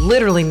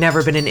literally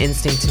never been an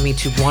instinct to me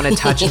to want to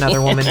touch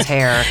another woman's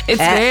hair. It's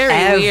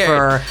very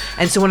weird.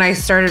 And so when I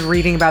started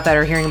reading about that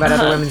or hearing about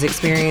other women's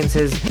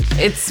experiences,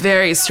 it's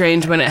very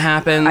strange when it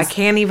happens. I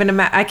can't even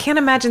I can't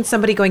imagine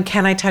somebody going,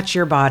 "Can I touch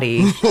your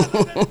body?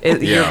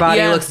 Your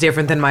body looks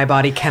different than my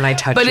body. Can I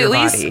touch your body?" But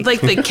at least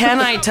like the "can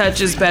I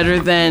touch" is better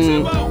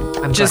than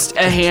just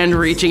a hand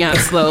reaching out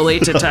slowly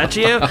to touch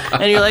you.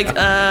 And you're like,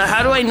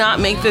 how do I not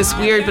make this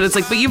weird? But it's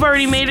like, but you've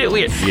already made it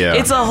weird. Yeah.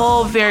 It's a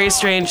whole very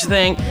strange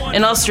thing.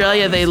 In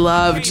Australia, they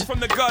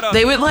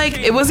would like,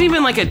 it wasn't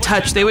even like a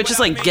touch. They would just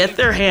like get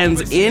their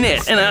hands in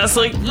it. And I was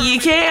like, you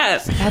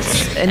can't.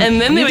 And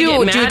then they would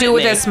get mad do you do it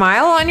with at me. a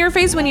smile on your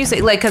face when you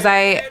say, like, because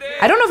I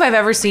don't know if I've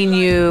ever seen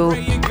you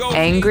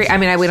angry. I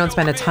mean, we don't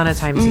spend a ton of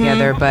time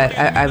together, but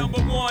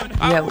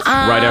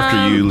right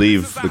after you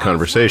leave the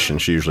conversation,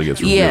 she usually gets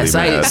really Yes,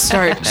 mad. I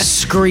start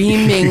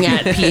screaming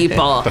at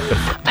people.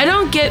 I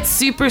don't get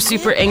super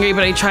angry,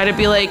 but I try to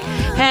be like,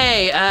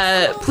 hey,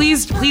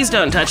 please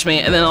don't touch me.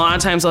 And then a lot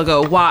of times I'll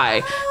go,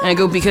 why? And I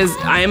go, because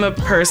I am a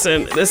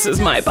person. This is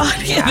my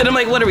body. Yeah. And then I'm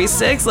like, what are we,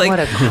 6? Like, What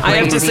a I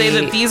have to say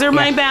crazy- that these are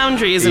my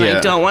boundaries and I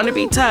don't want to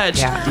be touched.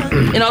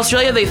 Yeah. In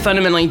Australia, they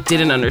fundamentally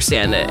didn't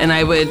understand it. And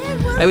I would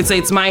say,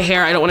 it's my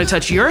hair. I don't want to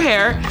touch your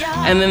hair.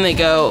 And then they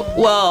go,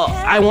 well,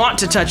 I want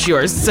to touch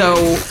yours. So,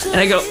 and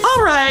I go,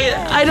 all right,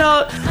 I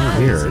don't.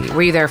 Weird.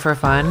 Were you there for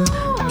fun?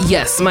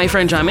 Yes, my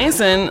friend John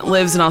Mason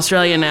lives in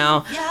Australia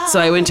now, so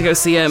I went to go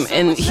see him,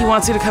 and he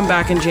wants me to come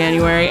back in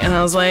January, and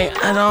I was like,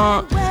 I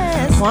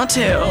don't want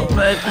to,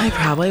 but I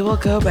probably will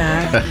go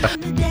back.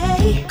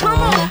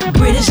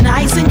 British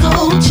nice and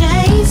gold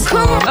chains.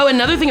 Oh,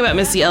 another thing about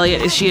Missy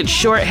Elliott is she had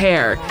short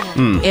hair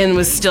and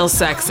was still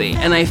sexy,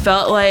 and I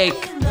felt like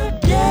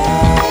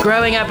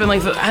growing up in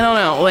like, I don't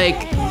know,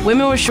 like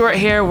women with short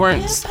hair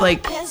weren't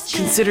like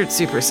considered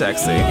super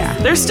sexy.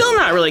 They're still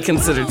not really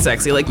considered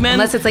sexy. Like men,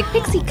 Unless it's like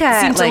pixie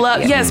cut. seem to like,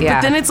 love, yes, yeah.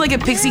 but then it's like a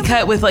pixie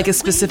cut with like a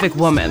specific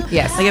woman.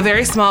 Yes. Like a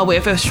very small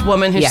waifish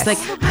woman who's Yes.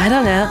 just like, I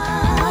don't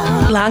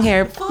know, long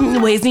hair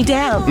weighs me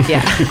down.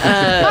 Yeah.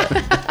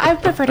 I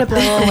prefer to blow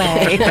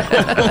away.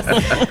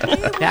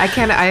 Yeah, I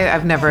can't.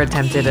 I've never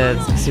attempted a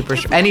super.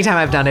 Anytime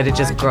I've done it, it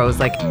just grows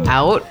like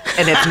out,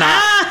 and it's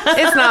not.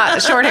 It's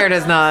not. Short hair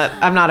does not.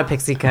 I'm not a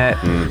pixie cut.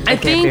 I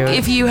think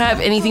if you have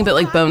anything but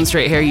like bone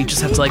straight hair, you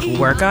just have to like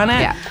work on it.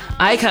 Yeah.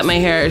 I cut my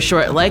hair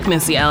short like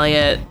Missy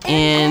Elliott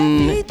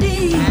in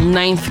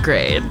 9th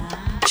grade.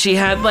 She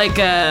had like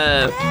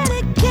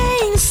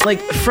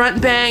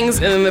front bangs,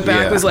 and then the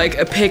back was like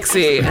a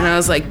pixie, and I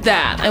was like,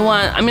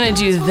 I'm gonna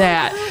do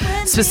that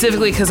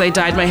specifically because I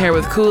dyed my hair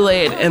with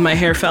Kool-Aid and my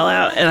hair fell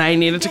out and I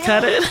needed to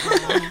cut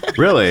it.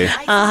 Really?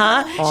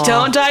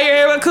 Don't dye your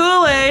hair with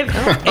Kool-Aid.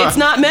 It's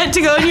not meant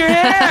to go in your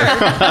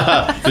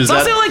hair. Is It's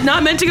also like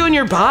not meant to go in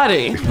your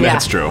body.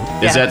 That's true.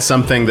 Is that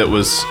something that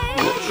was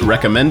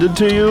recommended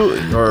to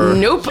you, or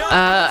Nope.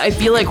 I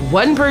feel like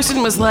one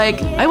person was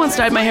like, I once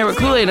dyed my hair with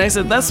Kool-Aid, and I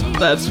said, that's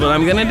what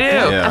I'm gonna do.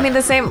 Yeah. I mean,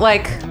 the same,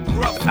 like,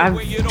 I've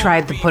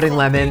tried putting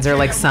lemons or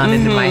like sun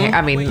into my hair.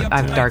 I mean,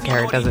 I have dark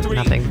hair. It doesn't,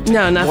 nothing.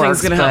 No, nothing's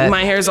works, gonna help. but-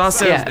 My hair's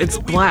also, Yeah. it's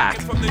black.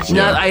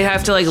 No, I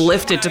have to like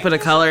lift it to put a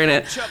color in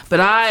it. But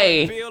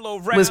I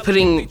was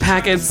putting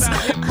packets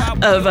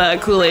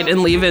of Kool-Aid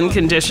and leave-in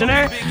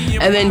conditioner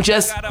and then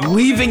just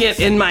leaving it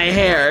in my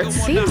hair.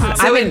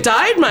 So it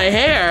dyed my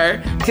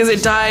hair because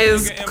it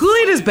dyes,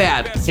 Kool-Aid is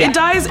bad. Yeah. It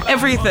dyes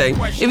everything.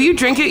 If you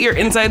drink it, your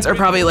insides are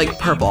probably like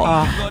purple.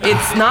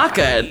 It's not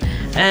good.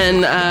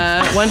 And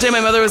one day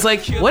my mother was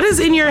like, what is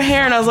in your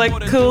hair? And I was like,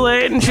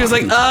 Kool-Aid. And she was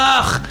like,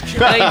 ugh.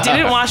 And I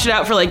didn't wash it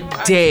out for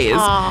like days.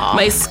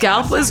 My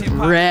scalp was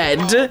red.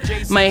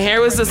 My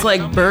hair was this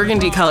like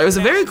burgundy color. It was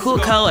a very cool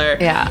color.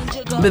 Yeah.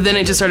 But then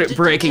it just started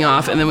breaking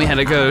off, and then we had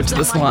to go to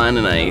the salon,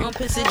 and I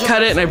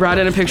cut it, and I brought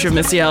in a picture of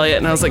Missy Elliott,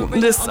 and I was like,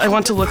 I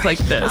want to look like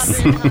this.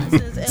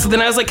 So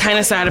then I was like kind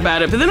of sad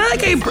about it, but then I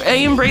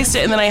embraced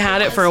it, and then I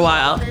had it for a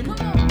while.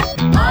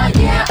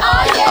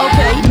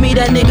 Okay, me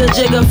that nigga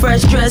Jigga,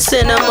 fresh dress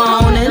in the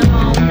morning.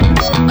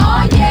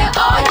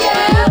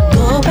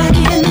 Go back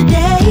in the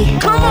day.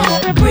 Come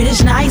on.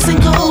 British nice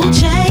and gold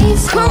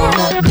chains. Come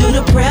on. Do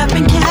the prep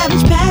and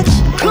cabbage patch.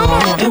 Come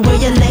on. And wear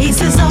your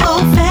laces all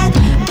fat.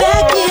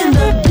 Back in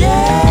the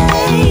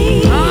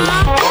day.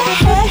 Hey,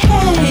 hey,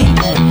 hey.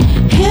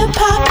 Hip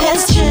hop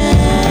has changed.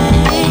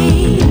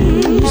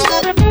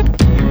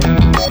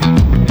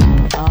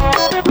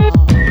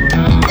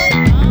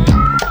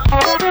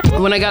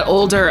 When I got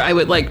older, I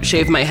would like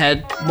shave my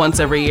head once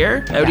every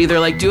year. I would either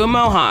like do a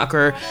mohawk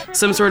or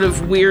some sort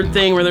of weird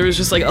thing where there was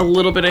just like a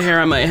little bit of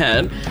hair on my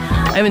head.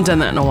 I haven't done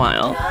that in a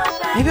while.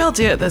 Maybe I'll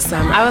do it this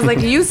summer. I was like,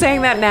 you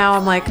saying that now,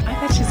 I'm like, I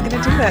bet she's gonna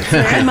do that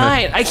soon. I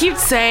might. I keep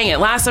saying it.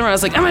 Last summer I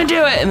was like, I'm gonna do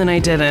it, and then I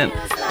didn't.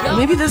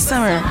 Maybe this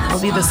summer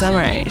will be the summer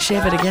I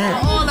shave it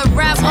again.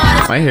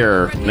 my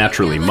hair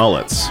naturally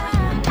mullets?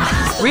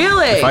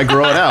 Really? If I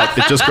grow it out,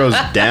 it just grows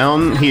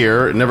down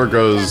here. It never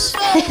grows.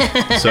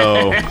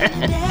 So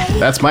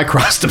that's my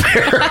cross to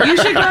bear. You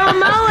should grow a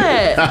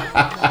mullet.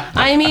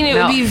 I mean, it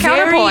No, would be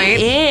very counterpoint.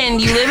 in.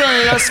 You live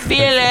in Los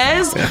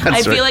Feliz. I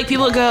That's feel right. like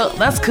people go,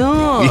 that's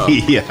cool.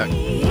 Yeah.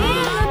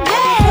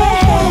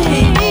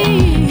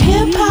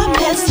 Hip hop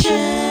has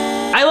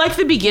changed. I like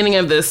the beginning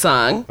of this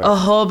song a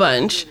whole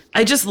bunch.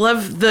 I just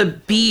love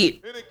the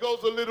beat.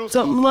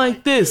 Something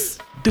like this.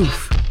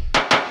 Doof.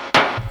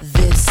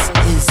 This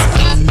is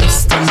a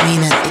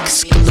misdemeanor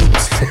exclusive.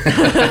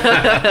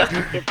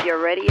 If your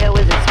radio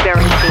is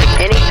experiencing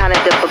any kind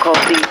of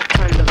difficulty,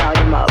 turn the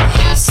volume up.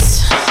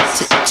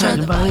 Turn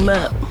the volume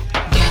up.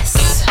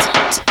 Yes.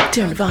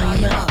 Turn the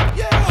volume up.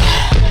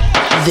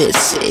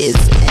 This is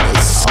an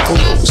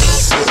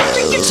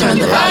exclusive. Turn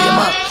the volume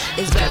up.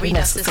 is very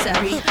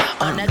necessary.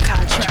 On the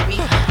contrary,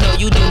 no,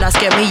 you do not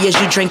scare me. Is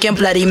you drinking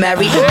Bloody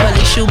Mary?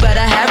 Police, you better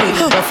hurry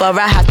before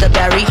I have to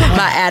bury.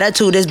 My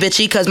attitude is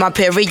bitchy cause my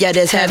period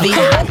is heavy.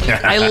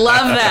 I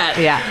love that.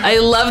 Yeah. I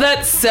love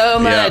that so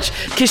much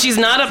because she's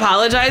not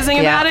apologizing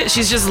about it.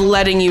 She's just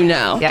letting you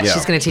know. Yeah,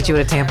 she's gonna teach you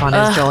what a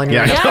tampon is, Joel, and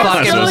you're Yeah, gonna I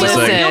was fucking gonna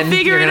listen. say. You'll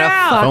figure You're it gonna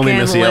out. fucking Only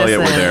Missy Elliott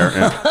were listen. there.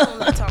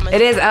 Yeah.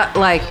 It is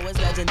like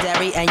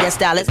Legendary and your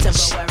style is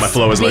temporary. My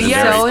flow is legendary.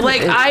 Yeah, So-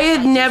 like I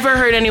had never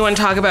heard anyone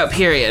talk about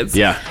periods.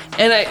 Yeah.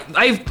 And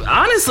I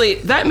honestly,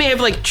 that may have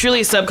like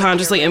truly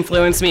subconsciously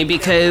influenced me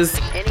because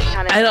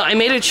I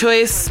made a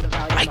choice,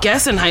 I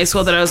guess in high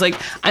school, that I was like,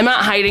 I'm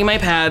not hiding my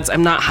pads,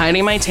 I'm not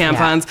hiding my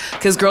tampons,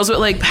 because girls would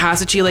like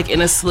pass it to you like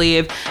in a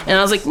sleeve, and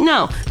I was like,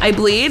 no, I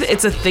bleed,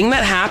 it's a thing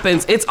that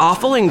happens, it's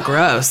awful and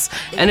gross,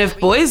 and if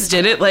boys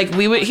did it, like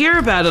we would hear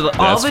about it all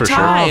That's the for sure.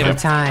 time. all the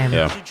time.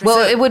 Yeah.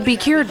 Well, it would be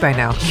cured by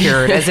now.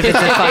 Cured, as if it's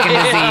a fucking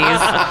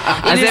disease.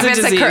 As It is if a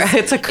it's disease.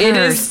 it's a curse. It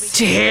is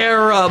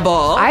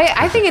terrible.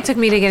 I think it took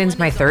me to get into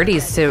my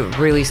 30s to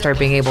really start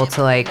being able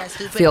to like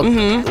feel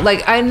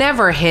like I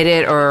never hid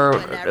it or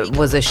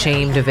was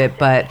ashamed of it,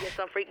 but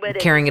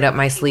carrying it up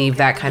my sleeve,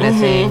 that kind of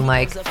thing,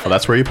 like Oh,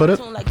 that's where you put it?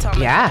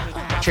 yeah.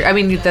 True. I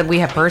mean, we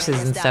have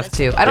purses and stuff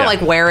too. I don't Yeah.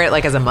 like wear it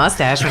like as a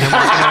mustache when I'm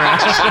walking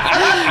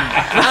around.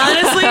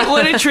 Honestly,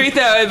 what a treat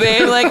that would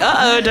be. Like,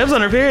 Deb's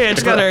on her period.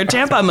 She's got her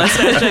tampon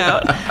mustache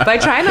out. But I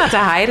try not to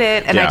hide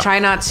it, and Yeah. I try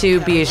not to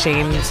be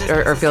ashamed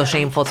or feel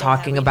shameful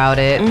talking about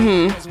it.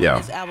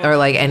 Yeah. Or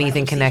like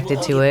anything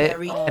connected to it.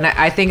 And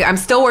I think I'm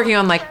still working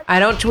on like, I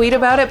don't tweet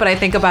about it, but I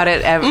think about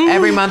it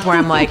every month where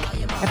I'm like,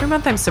 every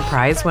month I'm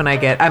surprised when I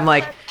get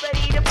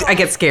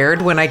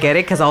scared when I get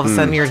it because all of a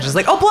sudden you're just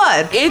like, oh,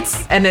 blood.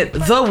 It's It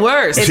the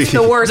worst. It's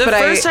the worst, The but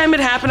first time it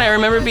happened, I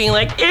remember being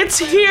like, it's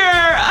here.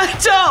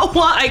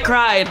 I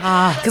cried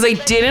because I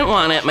didn't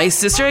want it. My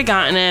sister had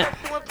gotten it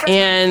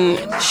and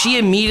she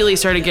immediately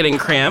started getting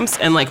cramps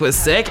and like was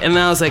sick. And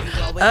then I was like,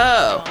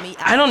 oh,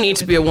 I don't need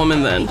to be a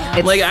woman then.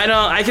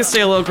 I can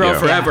stay a little girl Yeah.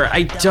 forever.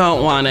 I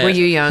don't want it. Were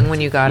you young when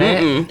you got it?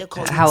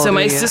 How old So were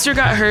my you? sister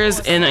got hers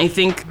in, I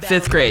think,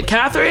 5th grade.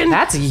 Catherine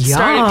That's started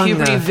young.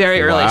 puberty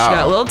very early. Wow. She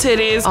got little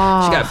titties,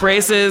 she got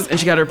braces, and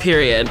she got her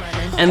period.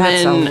 And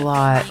That's then a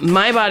lot.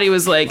 my body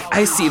was like,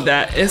 I see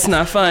that. It's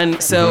not fun.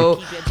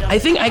 So I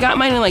think I got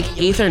mine in like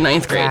 8th or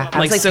 9th grade. Yeah, I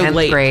was like so 10th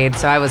late. grade,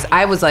 so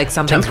I was like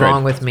something's 10th grade.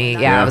 wrong with me. Yeah,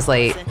 Yeah. I was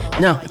late.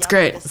 No, it's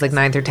great. It's like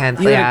 9th or 10th.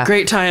 You had yeah, a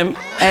great time.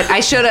 And I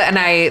should have,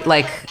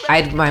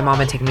 and my mom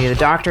had taken me to the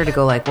doctor to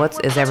go like,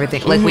 is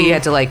everything? Like we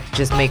had to like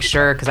just make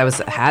sure because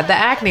had the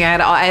acne. I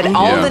had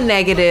all Yeah. the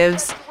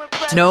negatives,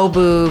 no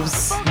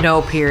boobs,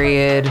 no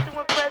period.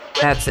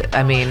 That's it.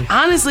 I mean,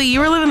 Honestly,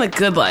 you were living the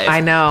good life. I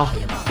know.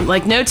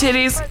 Like no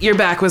titties, your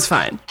back was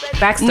fine.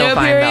 Back's still No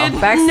fine period, though.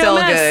 Back's no still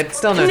mess. good.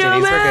 Still no No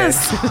titties.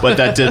 mess. We're good.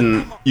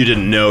 But you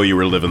didn't know you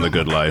were living the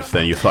good life.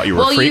 Then you thought you were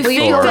Well, a you freak.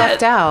 feel or-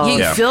 left out. You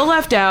Yeah. feel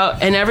left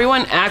out, and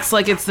everyone acts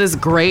like it's this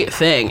great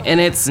thing, and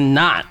it's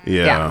not.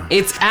 Yeah.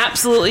 It's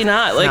absolutely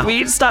not. Like, No. we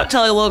need to stop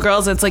telling little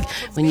girls it's like,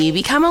 when you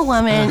become a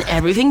woman,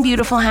 everything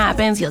beautiful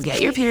happens. You'll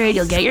get your period,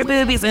 you'll get your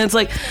boobies. And it's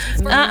like,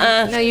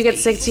 No, you get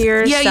sick to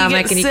your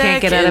stomach and you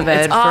can't get out of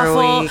bed it's for awful.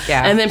 a week.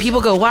 Yeah. And then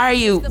people go, why are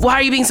you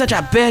being such a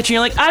bitch? And you're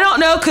like, I don't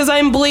know, because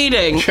I'm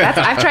bleeding.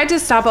 I've tried to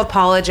stop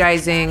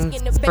apologizing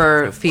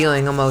for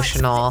feeling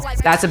emotional.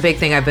 That's a big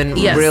thing. I've been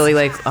Yes. really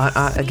like,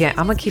 again,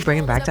 I'm gonna keep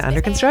bringing back to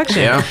under construction.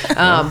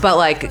 Yeah. But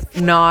like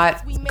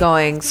not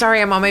going,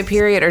 sorry, I'm on my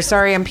period, or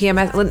sorry, I'm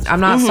PMS. I'm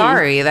not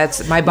sorry.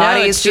 That's my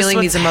body it's is just feeling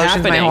what's these emotions.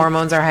 happening. My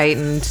hormones are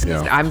heightened.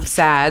 Yeah. I'm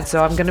sad,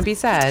 so I'm gonna be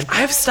sad.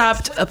 I've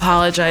stopped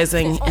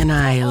apologizing, and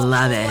I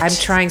love it. I'm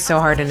trying so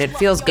hard, and it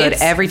feels good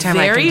It's every time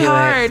I very can do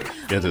hard. it.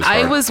 It is I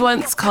hard. was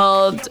once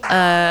called,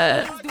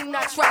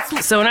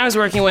 someone I was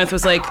working with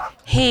was like,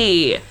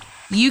 hey,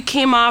 you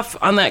came off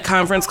on that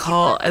conference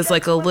call as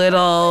like a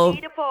little,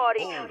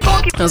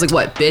 I was like,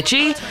 what,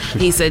 bitchy?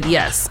 He said,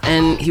 yes.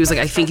 And he was like,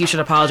 I think you should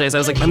apologize. I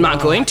was like, I'm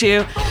not going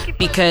to,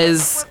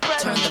 because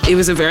it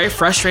was a very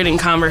frustrating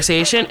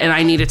conversation and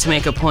I needed to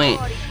make a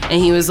point.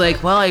 And he was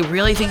like, well, I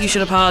really think you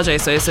should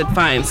apologize. So I said,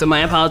 fine. So my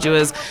apology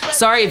was,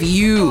 sorry if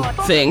you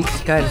think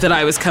that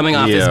I was coming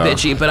off as Yeah.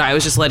 bitchy, but I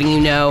was just letting you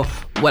know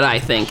what I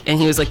think. And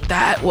he was like,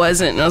 that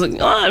wasn't. And I was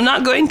like, oh, I'm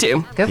not going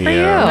to. Good for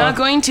Yeah. I'm you. not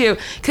going to.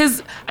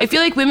 Because I feel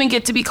like women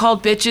get to be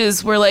called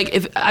bitches where, like,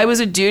 if I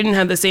was a dude and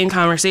had the same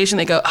conversation,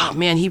 they go, oh,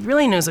 man, he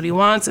really knows what he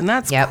wants. And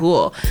that's Yep.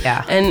 cool.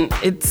 Yeah. And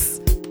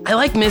I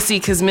like Missy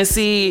because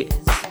Missy,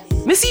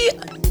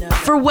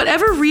 for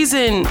whatever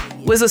reason,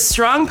 was a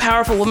strong,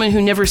 powerful woman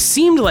who never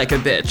seemed like a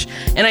bitch.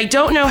 And I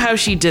don't know how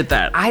she did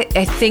that. I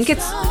think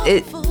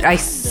I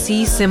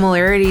see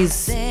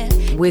similarities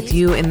with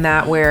you in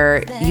that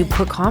where you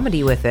put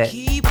comedy with it.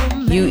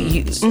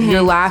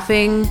 you're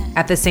laughing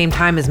at the same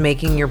time as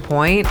making your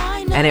point,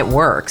 and it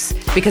works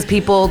because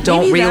people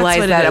don't Maybe that's realize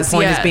what it that a is,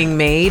 point is yeah. being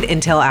made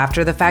until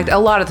after the fact. A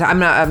lot of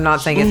time, I'm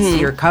not saying it's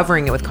you're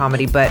covering it with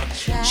comedy, but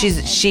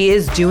she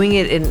is doing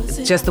it in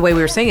just the way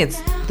we were saying.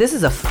 This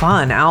is a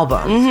fun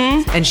album,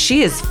 and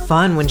she is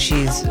fun when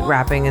she's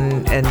rapping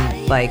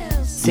and like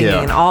singing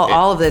and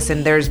all of this.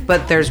 And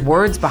there's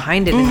words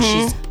behind it, and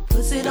she's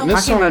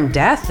talking about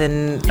death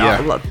and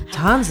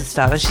tons of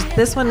stuff. And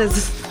this one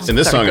is. And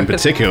this song in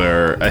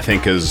particular, I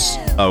think, is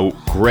a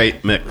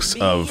great mix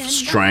of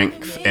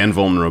strength and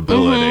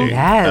vulnerability.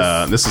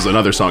 Yes. This is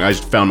another song I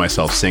found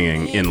myself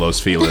singing in Los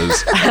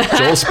Feliz.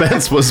 Joel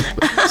Spence was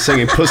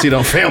singing "Pussy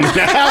Don't Fail Me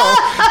Now."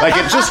 Like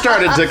it just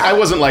started to. I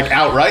wasn't like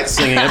outright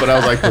singing it, but I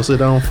was like, "Pussy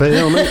Don't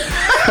Fail Me."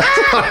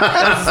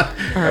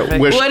 I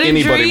wish What a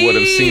anybody dream. would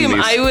have seen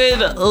these. I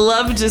would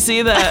love to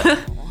see that.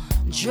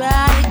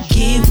 Try to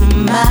give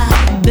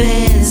my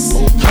best.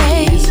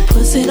 Hey,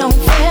 pussy don't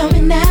fail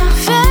me now.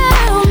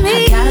 Fail me.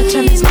 I gotta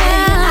turn this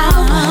man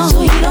out,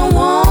 so he don't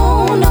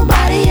want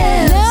nobody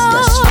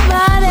else.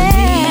 Nobody.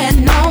 Me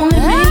and only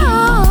me.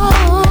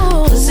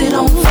 Pussy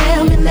don't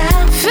fail me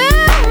now.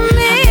 Fail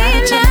me. I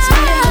gotta turn this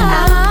man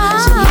out,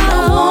 so he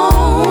don't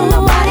want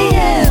nobody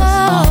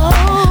else.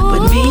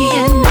 But me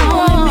and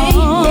only me.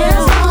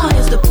 Yes,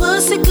 is the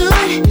pussy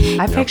good?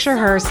 I picture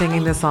her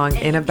singing this song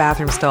in a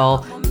bathroom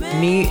stall,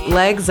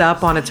 legs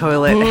up on a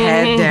toilet,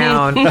 head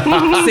down,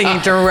 singing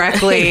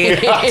directly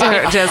into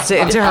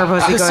her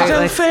pussy,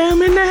 going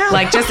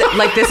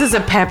like this is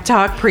a pep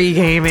talk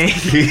pre-gaming.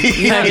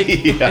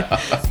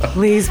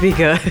 Please be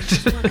good.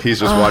 He's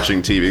just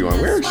watching TV,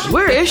 going,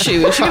 Where is she?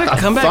 Is she gonna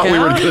come back Thought out? we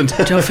were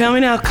good. Don't fail me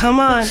now. Come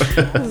on. This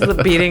is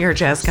the beating her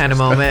chest kind of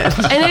moment.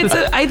 And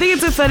I think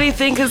it's a funny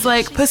thing because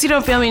like Pussy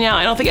Don't Fail Me Now.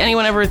 I don't think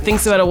anyone ever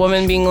thinks about a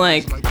woman being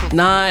like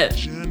not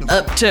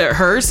up to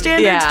her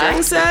standards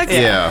during sex.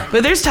 Yeah.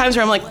 But there's times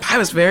where I'm like, I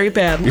was very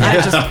bad.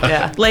 I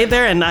just laid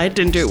there and I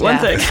didn't do one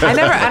thing.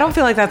 I don't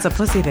feel like that's a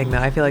pussy thing though.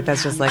 I feel like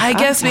that's just like I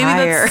guess maybe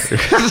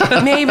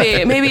that's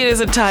maybe it is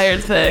a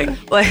tired thing.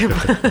 Like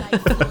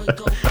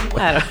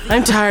I don't.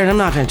 I'm tired. I'm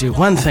not going to do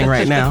one thing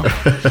right now.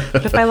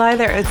 But if I lie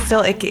there, you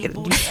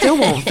still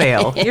won't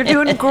fail. You're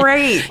doing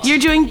great. You're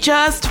doing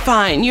just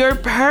fine. You're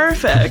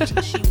perfect.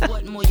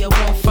 What more you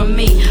want from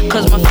me?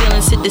 'Cause my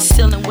feelings hit the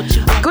ceiling. What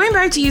you want? Going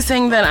back to you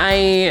saying that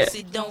I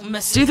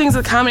do things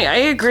with comedy, I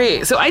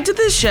agree. So I did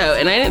this show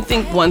and I didn't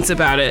think once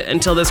about it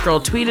until this girl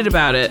tweeted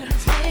about it.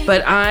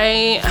 But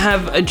I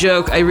have a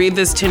joke. I read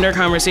this Tinder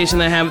conversation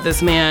that I had with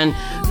this man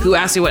who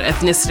asked me what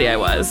ethnicity I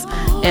was.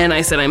 And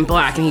I said, I'm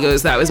black. And he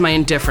goes, that was my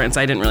indifference.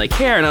 I didn't really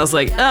care. And I was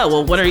like, oh,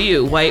 well, what are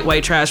you?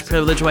 White trash,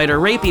 privileged white, or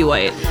rapey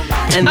white?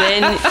 And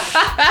then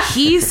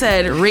he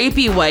said,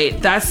 rapey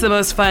white. That's the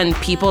most fun.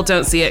 People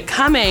don't see it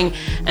coming.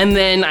 And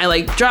then I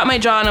like dropped my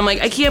jaw and I'm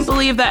like, I can't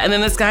believe that. And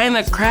then this guy in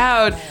the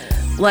crowd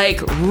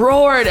like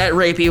roared at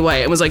rapey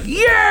white and was like,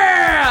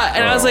 yeah!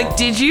 And I was like,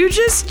 did you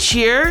just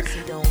cheer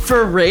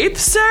for rape,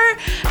 sir?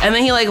 And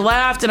then he like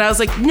laughed and I was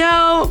like,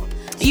 no,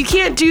 you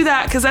can't do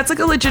that because that's like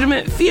a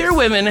legitimate fear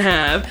women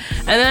have.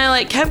 And then I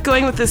like kept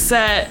going with the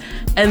set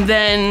and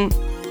then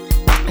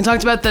I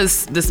talked about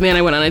this man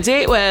I went on a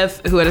date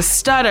with who had a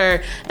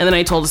stutter, and then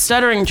I told a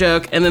stuttering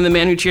joke, and then the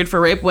man who cheered for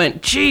rape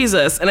went,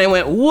 Jesus. And I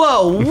went,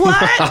 whoa,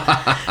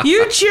 what?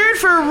 You cheered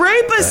for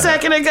rape a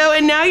second ago,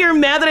 and now you're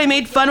mad that I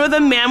made fun with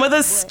a man with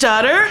a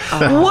stutter?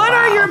 What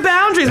are your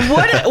boundaries? Who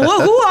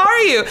are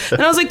you?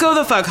 And I was like, go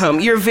the fuck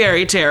home. You're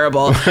very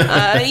terrible.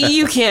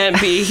 You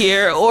can't be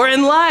here or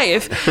in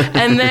life.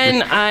 And then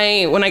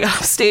when I got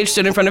off stage,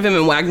 stood in front of him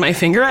and wagged my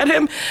finger at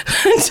him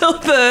until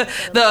the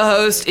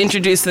host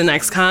introduced the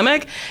next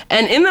comic.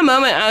 And in the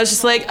moment, I was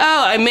just like,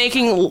 oh, I'm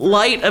making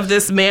light of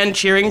this man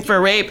cheering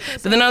for rape.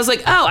 But then I was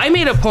like, oh, I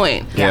made a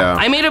point. Yeah.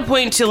 I made a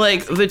point to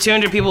like the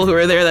 200 people who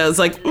were there that was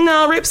like,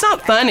 no, rape's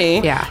not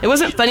funny. Yeah. It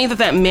wasn't funny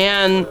that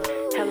man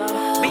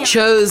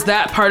chose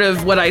that part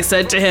of what I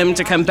said to him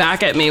to come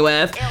back at me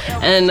with.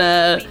 And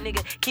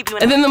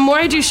then the more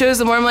I do shows,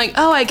 the more I'm like,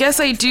 oh, I guess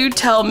I do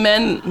tell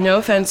men, no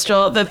offense,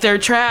 Joel, that they're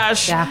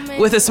trash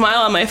with a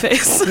smile on my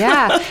face.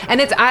 Yeah.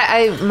 And it's,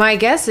 my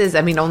guess is,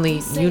 I mean,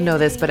 only you know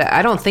this, but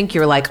I don't think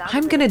you're like,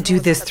 I'm going to do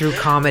this through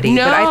comedy.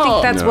 No. But I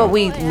think that's what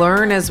we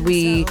learn as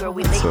we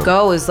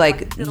go is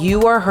like,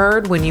 you are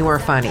heard when you are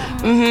funny.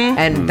 Mm-hmm.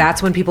 And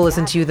that's when people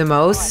listen to you the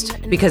most.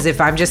 Because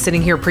if I'm just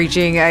sitting here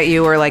preaching at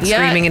you or like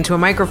screaming into a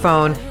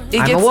microphone,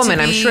 I'm a woman,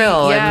 I'm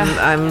shrill, and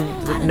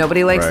I'm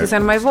nobody likes the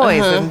sound of my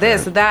voice, and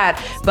this, and that.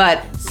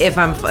 But if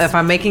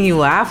I'm making you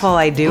laugh while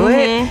I do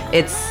it,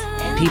 it's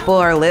people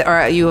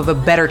or you have a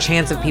better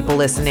chance of people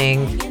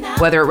listening,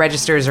 whether it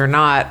registers or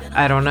not.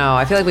 I don't know.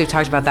 I feel like we've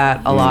talked about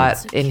that a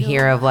lot in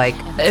here of like,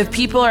 if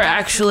people are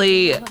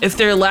actually, if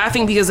they're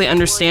laughing because they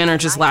understand or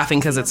just laughing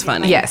because it's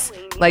funny. Yes,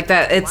 like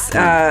that. It's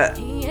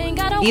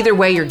either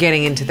way, you're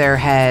getting into their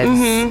heads.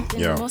 Mm-hmm.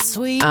 Yeah.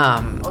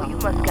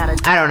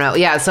 I don't know.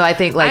 Yeah, so I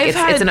think like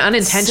it's an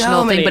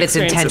unintentional thing, but it's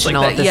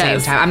intentional at the same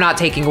time. I'm not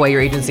taking away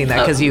your agency in that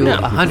because you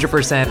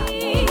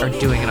 100% are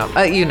doing it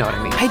all. You know what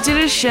I mean. I did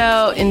a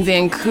show in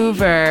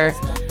Vancouver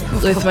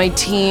with my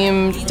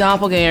team,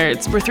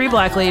 Doppelganger. We're 3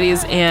 black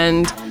ladies,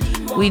 and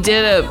we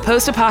did a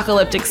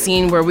post-apocalyptic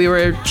scene where we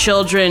were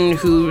children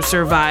who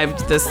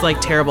survived this like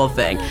terrible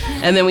thing,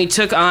 and then we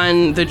took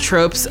on the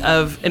tropes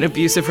of an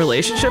abusive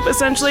relationship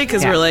essentially,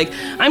 because we're like,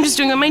 I'm just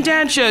doing what my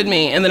dad showed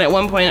me. And then at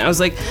one point I was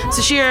like,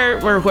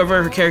 Sashir, or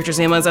whoever her character's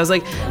name was, I was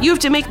like, you have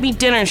to make me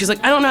dinner. And she's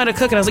like, I don't know how to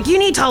cook. And I was like, you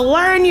need to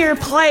learn your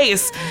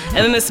place. And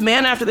then this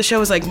man after the show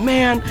was like,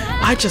 man,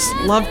 I just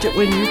loved it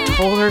when you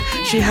told her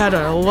she had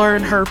to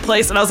learn her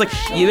place. And I was like,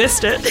 you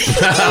missed it.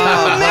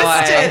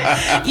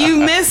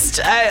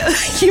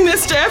 You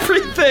missed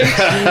everything.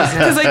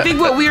 Because I think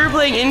what we were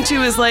playing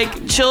into is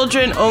like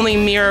children only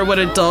mirror what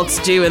adults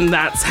do, and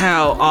that's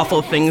how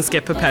awful things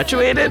get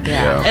perpetuated.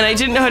 And I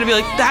didn't know how to be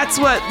like, that's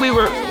what we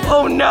were,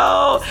 oh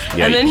no.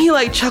 And then he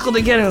like chuckled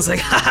again and was like,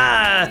 ha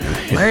ha,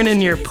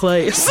 learning your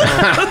place.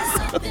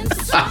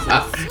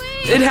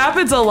 It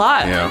happens a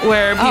lot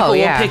where people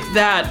will pick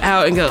that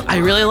out and go, I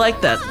really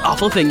like that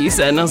awful thing you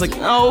said. And I was like,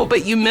 oh,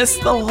 but you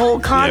missed the whole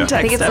context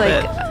I think it's of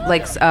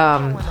like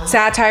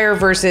satire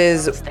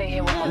versus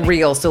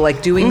real. So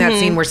like doing that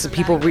scene where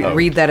people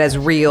read that as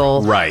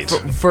real, right?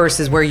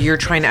 Versus where you're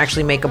trying to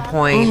actually make a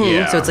point.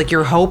 So it's like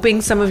you're hoping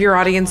some of your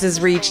audience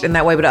is reached in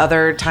that way, but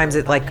other times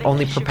it like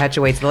only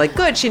perpetuates. They're like,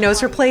 good, she knows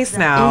her place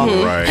now,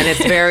 Right. And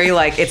it's very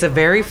like it's a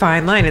very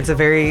fine line. It's a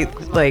very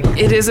like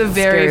it is a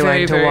very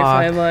very very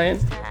fine line.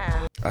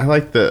 I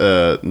like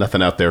the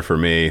Nothing Out There for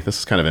Me. This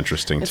is kind of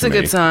interesting It's to a me.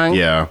 good song.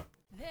 Yeah.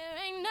 There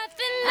ain't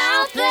nothing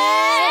out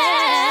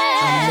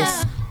there.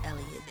 Miss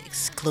Elliott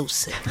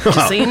exclusive.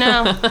 Just so you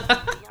know.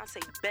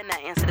 Beyonce better not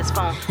answer this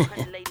phone.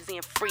 100 ladies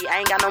in free. I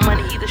ain't got no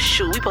money either.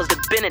 Shoot, we supposed to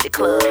been at the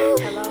club.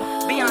 Hello?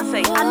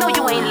 Beyonce, I know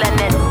you ain't letting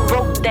that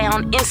broke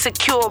down,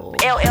 insecure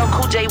LL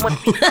Cool J want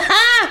to be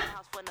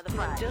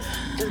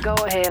Just go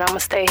ahead. I'ma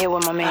stay here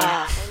with my man.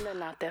 Ain't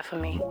nothing out there for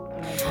me.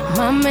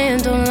 My man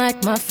don't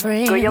like my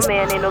friends. Girl, your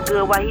man ain't no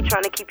good. Why he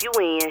trying to keep you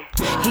in?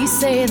 He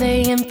say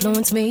they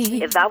influence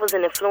me. If I was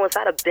an influence,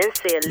 I'd have been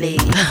said leave.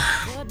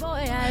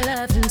 Boy, I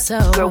love him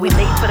so. Girl, we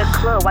late for the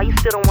club. Why you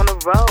still don't wanna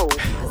roll?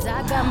 'Cause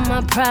I got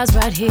my prize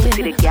right here.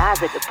 See the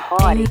guys at the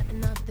party. Ain't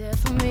nothing out there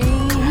for me.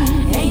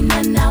 Ain't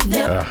nothing out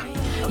there.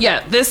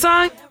 Yeah, this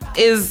song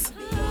is,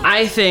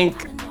 I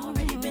think,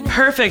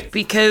 perfect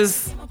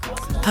because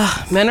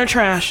men are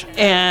trash.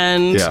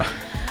 And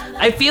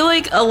I feel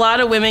like a lot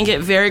of women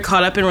get very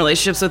caught up in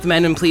relationships with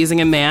men and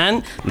pleasing a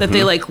man that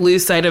they like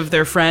lose sight of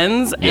their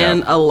friends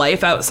and a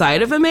life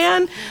outside of a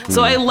man.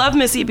 So I love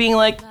Missy being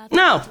like,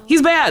 no,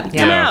 he's bad.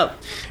 Come out.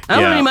 I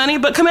don't have any money,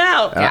 but come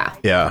out.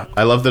 Yeah.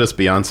 I love that it's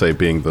Beyonce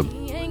being the,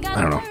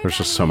 I don't know, there's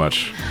just so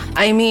much.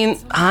 I mean,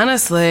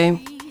 honestly,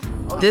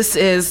 this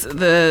is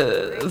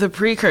the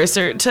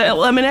precursor to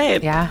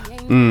Lemonade. Yeah.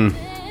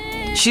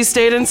 She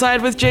stayed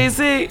inside with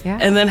Jay-Z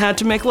and then had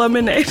to make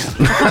Lemonade.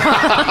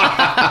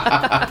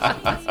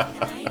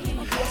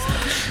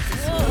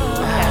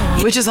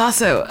 Which is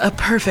also a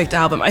perfect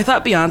album. I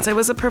thought Beyonce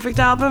was a perfect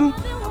album,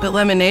 but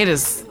Lemonade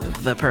is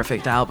the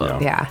perfect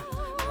album. Yeah.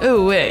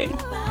 Ooh, wait.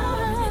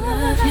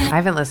 I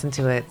haven't listened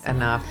to it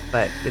enough,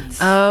 but it's...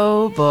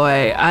 Oh,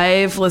 boy.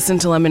 I've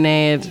listened to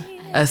Lemonade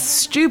a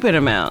stupid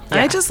amount.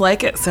 I just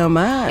like it so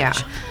much. Yeah.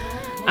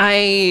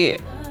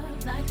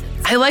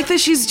 I like that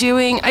she's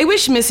doing... I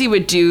wish Missy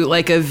would do,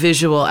 like, a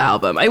visual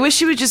album. I wish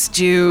she would just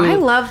do... I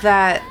love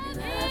that...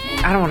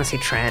 I don't want to say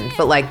trend,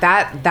 but like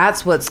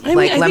that's what's I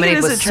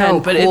Lemonade was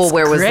trend, so cool,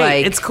 where it was great.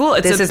 like, it's cool.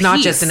 It's this a is not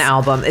piece. just an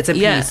album, it's a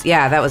piece.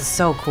 Yeah, that was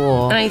so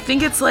cool. And I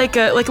think it's like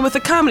with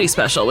a comedy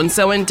special, when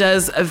someone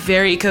does a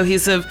very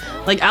cohesive,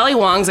 like Ali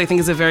Wong's, I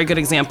think is a very good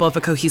example of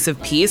a cohesive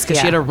piece, because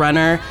she had a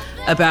runner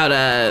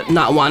about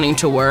not wanting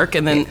to work,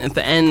 and then at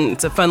the end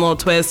it's a fun little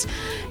twist,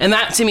 and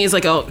that to me is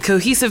like a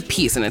cohesive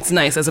piece, and it's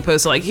nice, as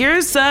opposed to like,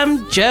 here's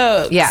some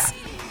jokes. Yeah.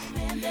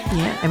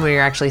 And when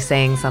you're actually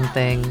saying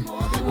something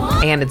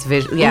and it's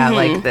visual,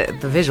 like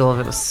the visual of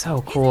it was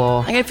so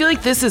cool. Like, I feel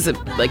like this is a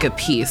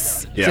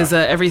piece, because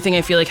everything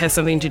I feel like has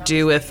something to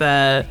do with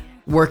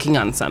working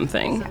on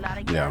something.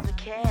 Yeah.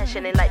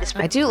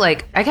 I do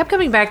like, I kept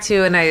coming back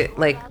to, and I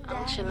like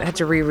had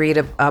to reread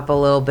up a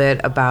little bit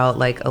about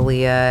like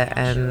Aaliyah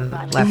and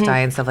Left Eye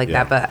and stuff like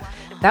that, but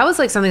that was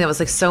like something that was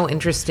like so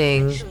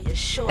interesting,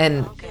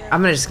 and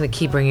I'm just gonna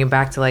keep bringing it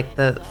back to like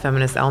the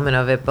feminist element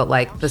of it, but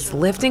like this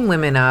lifting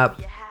women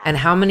up, and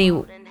how many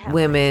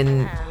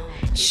women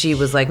she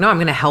was like, no, I'm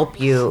gonna help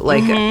you.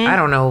 Like, I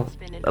don't know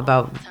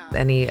about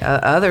any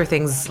other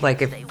things,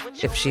 like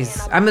if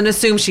she's, I'm gonna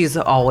assume she's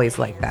always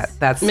like that.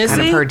 That's Missy?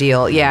 kind of her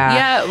deal.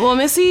 Yeah, well,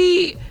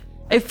 Missy,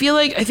 I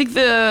think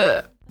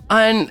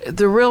on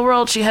The Real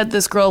World, she had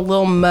this girl,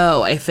 Lil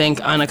Mo, I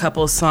think, on a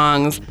couple of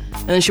songs.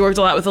 And then she worked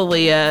a lot with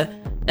Aaliyah.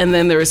 And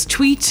then there was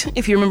Tweet,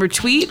 if you remember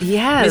Tweet.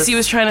 Yes. Missy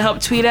was trying to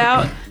help Tweet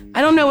out.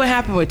 I don't know what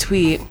happened with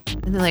Tweet.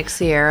 And then like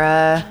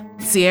Sierra.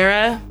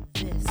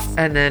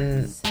 And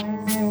then...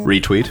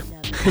 Retweet.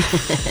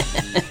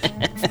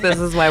 This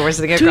is why we're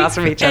sitting across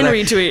from each and other.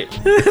 retweet.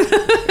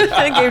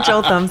 I gave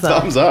Joel thumbs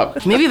up. Thumbs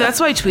up. Maybe that's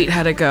why Tweet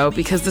had to go,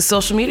 because the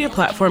social media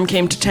platform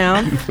came to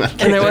town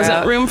and there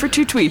wasn't room for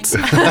 2 tweets.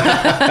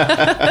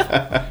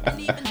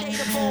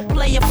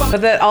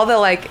 But that all the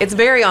like, it's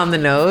very on the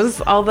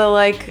nose. All the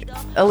like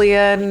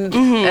Aaliyah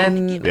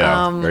and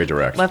Yeah, very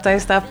direct. Left Eye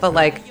stuff. But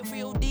like,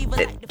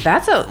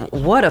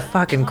 what a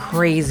fucking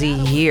crazy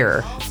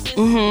year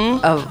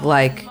of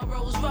like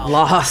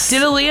loss.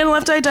 Did Aaliyah and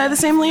Left Eye die the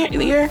same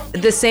year?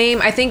 The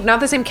same, I think, not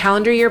the same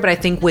calendar year, but I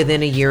think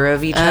within a year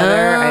of each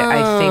other.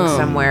 I think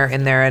somewhere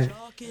in there. And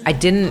I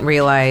didn't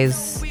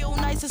realize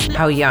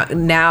how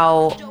young.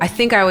 Now, I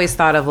think I always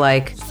thought of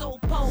like,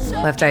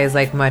 Left Eye is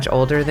like much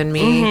older than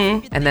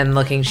me. And then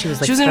looking, she was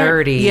like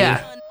 30.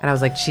 Yeah. And I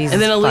was like, Jesus.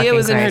 And then Aaliyah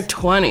was in her Christ.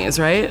 20s,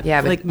 right?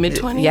 Yeah. But, like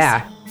mid-20s?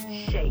 Yeah.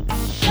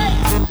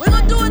 We're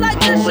gonna do it like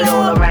this, Move it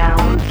all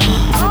around.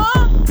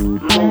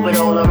 Move it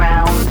all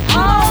around.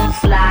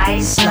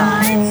 Slide,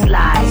 slide,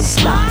 slide,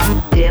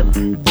 slide. Dip,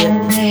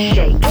 dip,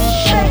 shake,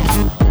 shake.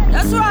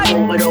 That's right.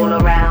 Move it all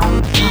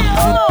around.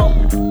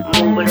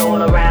 Move it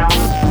all around.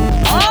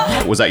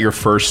 Was that your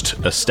first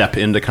step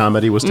into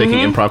comedy, was taking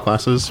improv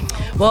classes?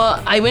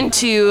 Well, I went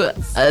to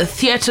a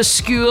theater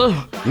school,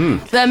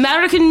 the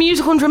American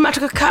Musical and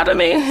Dramatic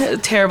Academy.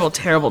 Terrible,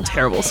 terrible,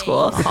 terrible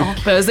school.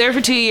 But I was there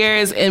for 2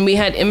 years, and we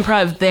had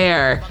improv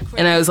there,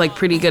 and I was like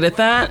pretty good at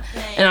that.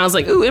 And I was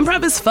like, ooh,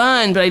 improv is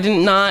fun, but I did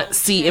not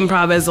see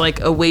improv as like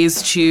a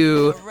ways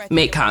to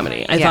make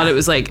comedy. I thought it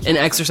was like an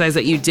exercise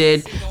that you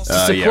did to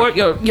support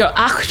your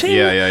acting,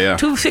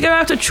 to figure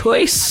out a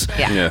choice.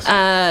 Yeah. Yes.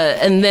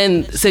 And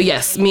then, so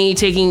yes, me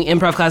taking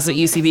improv classes at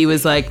UCB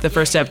was like the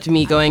first step to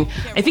me going,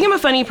 I think I'm a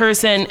funny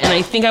person, and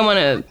I think I want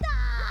to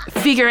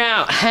figure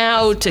out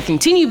how to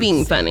continue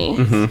being funny.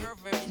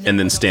 And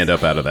then stand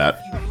up out of that.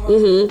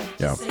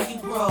 Yeah.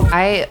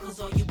 I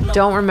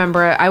don't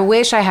remember. I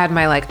wish I had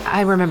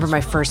I remember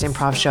my first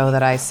improv show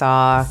that I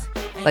saw.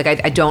 Like,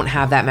 I don't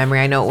have that memory.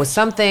 I know it was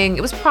something.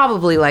 It was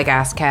probably like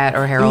Ass Cat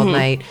or Harold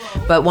Night.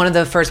 But one of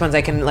the first ones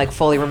I can like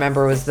fully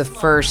remember was the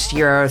first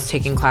year I was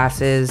taking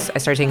classes. I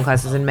started taking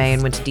classes in May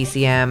and went to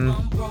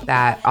DCM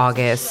that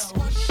August.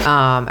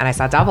 And I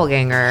saw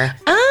Doppelganger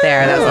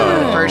there. That was one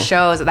of the first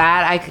shows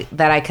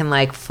that I can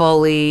like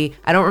fully.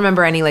 I don't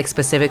remember any like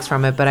specifics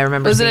from it, but I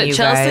remember seeing you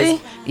guys. Chelsea?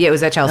 Yeah, it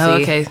was at Chelsea.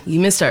 Oh, okay. You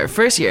missed our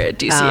first year at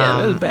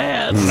DCM. It was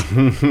bad.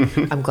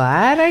 I'm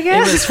glad, I It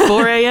guess. was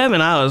 4 a.m.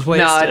 and I was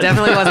wasted. No, it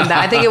definitely wasn't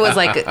that. I think it was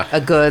like a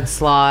good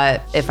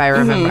slot, if I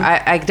remember.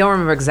 I don't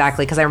remember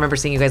exactly, because I remember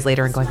seeing you guys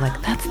later and going like,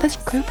 that's this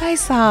group I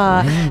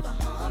saw.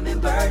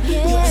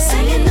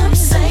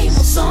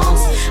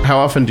 How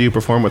often do you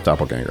perform with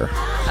Doppelganger?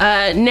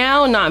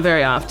 Now, not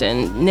very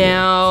often.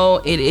 Now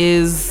it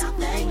is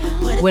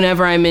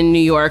whenever I'm in New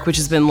York, which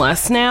has been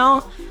less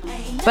now.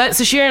 But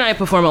Sashira and I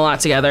perform a lot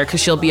together because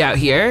she'll be out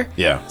here.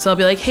 Yeah. So I'll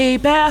be like, hey,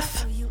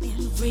 Beth,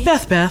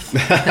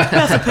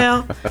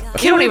 pal.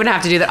 You don't even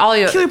have to do that. All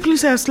you. Can we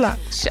please have slot?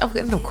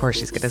 Of course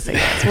she's gonna say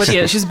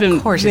yes. She's been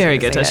very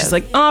good. gonna say She's yes.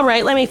 like, all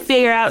right, let me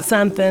figure out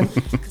something.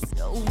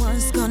 No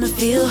one's gonna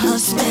fill her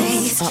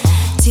space.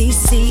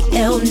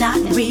 TCL not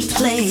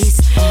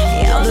replaced.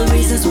 All the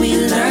reasons we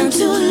learn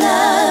to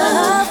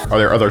love. Are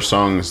there other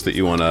songs that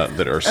you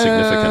that are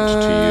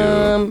significant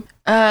to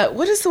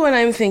What is the one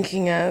I'm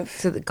thinking of?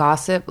 So the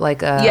gossip,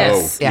 like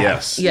Yes. you?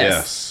 Yeah.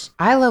 Yes.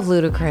 I love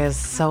Ludacris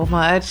so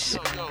much.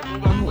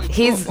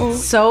 He's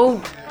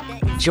so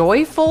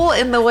joyful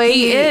in the way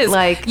He is.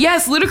 like.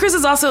 Yes, Ludacris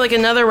is also like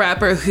another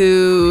rapper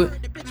who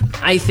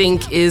I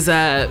think is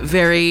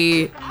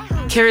very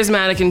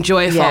charismatic and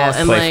joyful. Yes.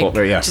 And Playful,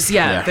 like, yeah. just,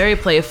 Yeah. very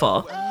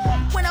playful.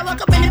 When I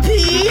walk up in the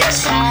peach,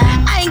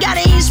 I ain't got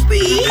any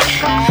speed.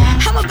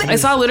 I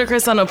saw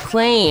Ludacris on a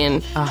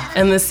plane,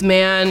 and this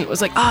man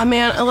was like, oh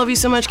man, I love you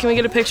so much. Can we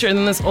get a picture? And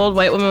then this old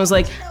white woman was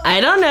like, I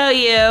don't know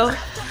you,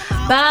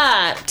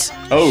 but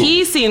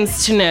he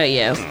seems to know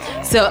you.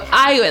 So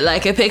I would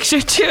like a picture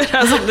too. And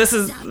I was like, this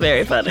is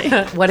very funny.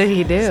 What did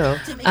he do?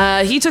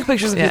 He took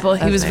pictures of people.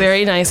 He that's was nice.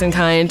 very nice and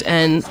kind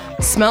and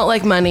smelled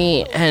like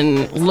money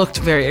and looked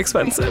very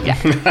expensive. Yeah.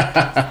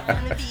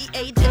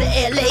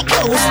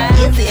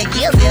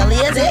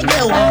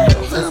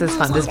 This is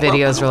fun. This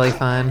video is really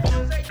fun.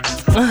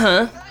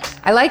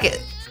 I like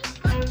it.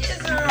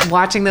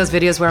 Watching those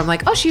videos where I'm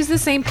like, oh, she's the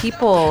same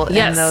people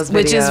in those videos.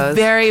 Which is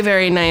very,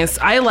 very nice.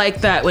 I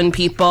like that when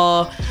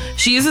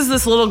she uses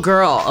this little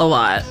girl a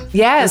lot.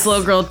 Yes. This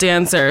little girl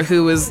dancer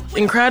who was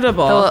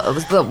incredible.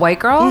 The white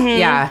girl?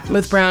 Yeah.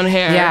 With brown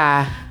hair.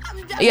 Yeah.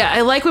 Yeah,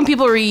 I like when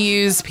people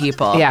reuse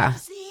people. Yeah.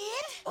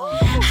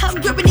 I'm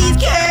gripping these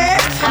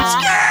curves.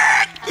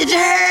 Skirt, did you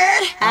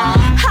heard?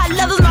 Hot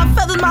leathers, my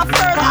feathers, my fur.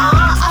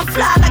 I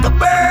fly like a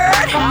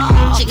bird.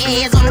 Chicken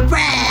heads on the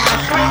ground.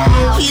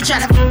 Who you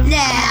trying to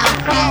now?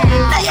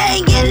 Now you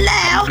ain't getting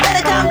loud.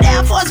 Better calm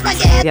down for a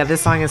spaghetti. Yeah,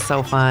 this song is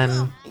so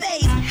fun.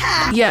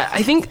 Yeah,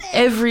 I think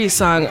every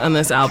song on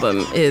this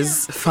album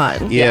is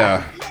fun.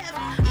 Yeah.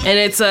 And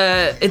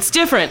it's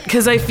different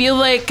because I feel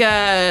like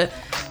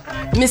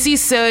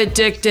Missy's So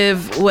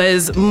Addictive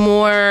was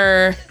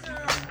more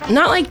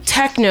not like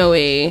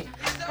techno-y,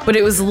 but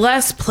it was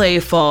less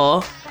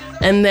playful.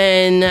 And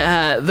then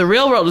The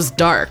Real World was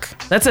dark.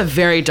 That's a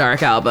very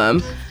dark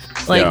album.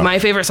 Like, Yeah. my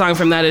favorite song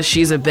from that is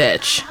She's a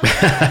Bitch.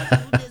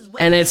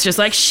 And it's just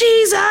like,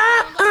 she's a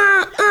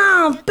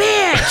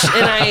bitch.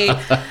 And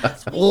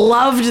I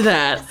loved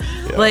that.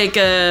 Yeah. Like,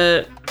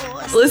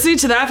 listening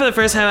to that for the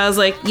first time, I was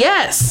like,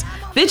 yes,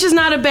 bitch is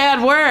not a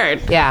bad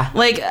word. Yeah.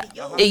 Like,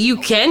 you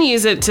can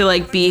use it to,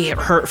 like, be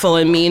hurtful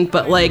and mean,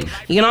 but, like,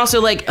 you can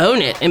also, like,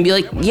 own it and be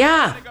like,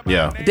 yeah,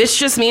 Yeah. bitch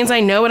just means I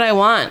know what I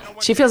want.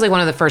 She feels like one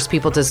of the first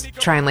people to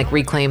try and like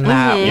reclaim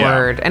that Yeah.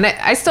 word, and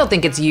I still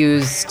think it's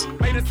used.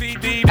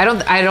 I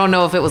don't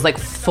know if it was like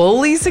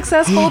fully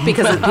successful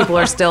because people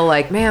are still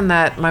like, man,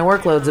 that my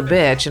workload's a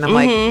bitch, and I'm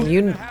like,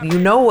 you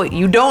know what,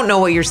 you don't know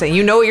what you're saying.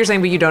 You know what you're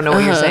saying, but you don't know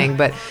what you're saying.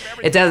 But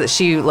it does.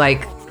 She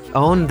like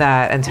owned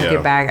that and took Yeah.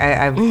 it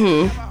back.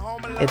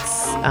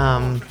 It's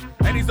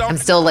I'm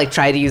still like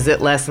trying to use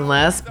it less and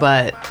less,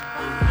 but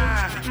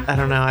I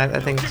don't know. I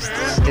think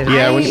she did.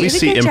 Yeah, when she we did a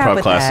see good job improv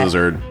with classes that.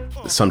 are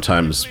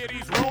sometimes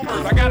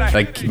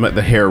like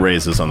the hair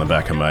raises on the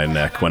back of my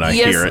neck when I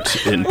hear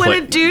it in when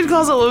a dude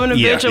calls a woman a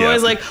Yeah, bitch, I'm yeah.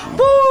 always like,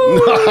 woo,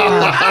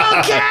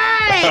 okay,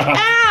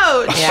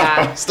 ouch.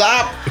 Yeah.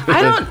 Stop.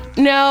 I don't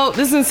know.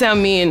 This doesn't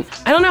sound mean.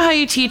 I don't know how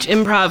you teach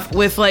improv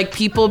with like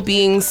people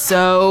being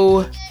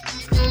so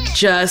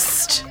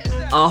just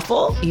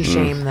awful. You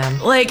shame them.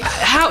 Like,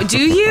 how do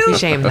you? You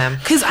shame them.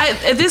 Because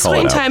at this Call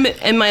point in it out. time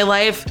in my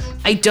life,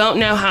 I don't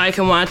know how I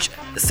can watch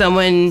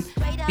someone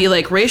be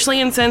like racially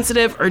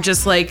insensitive or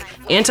just like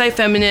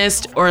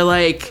anti-feminist or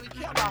like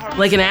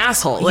an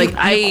asshole. Like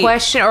you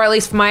question, or at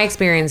least my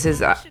experience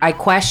is I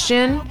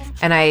question,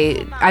 and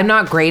I'm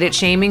not great at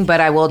shaming, but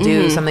I will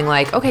do something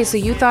like, okay, so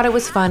you thought it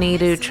was funny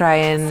to try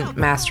and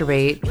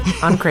masturbate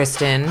on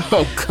Kristen.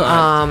 Oh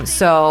God.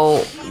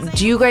 So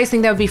do you guys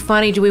think that would be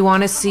funny? Do we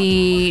want to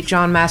see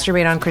John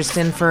masturbate on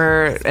Kristen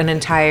for an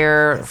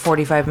entire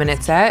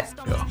 45-minute set?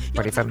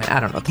 45 minutes. I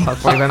don't know what the fuck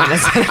 45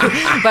 minutes.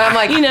 But I'm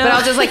like, You know. but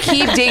I'll just like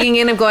keep digging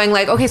in and going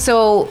like, okay,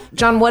 so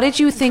John, what did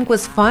you think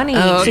was funny?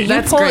 Oh, so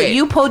that's great.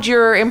 you pulled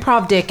your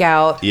improv dick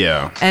out,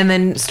 Yeah. and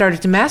then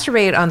started to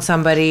masturbate on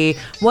somebody.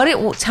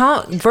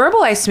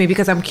 Verbalize to me,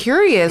 because I'm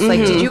curious. Like,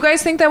 did you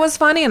guys think that was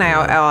funny? And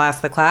I'll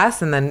ask the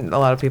class, and then a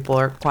lot of people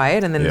are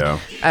quiet, and then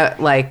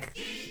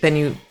then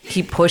you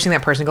keep pushing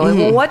that person, going,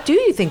 well, what do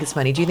you think is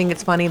funny? Do you think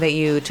it's funny that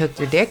you took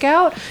your dick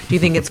out? Do you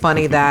think it's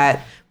funny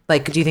that,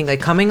 like, do you think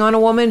like coming on a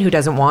woman who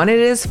doesn't want it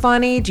is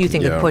funny? Do you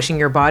think like pushing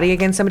your body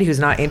against somebody who's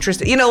not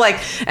interested? You know, like,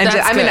 and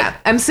That's I mean, good.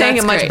 I'm saying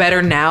That's it much great.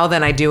 better now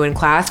than I do in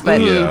class, but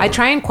I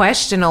try and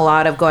question a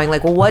lot of going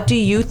like, well, what do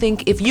you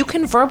think? If you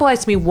can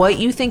verbalize to me what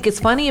you think is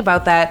funny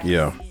about that,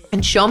 Yeah.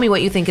 and show me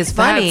what you think is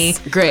funny.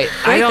 That's great.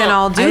 Then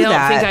I'll do I don't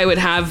that. think I would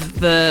have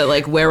the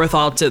like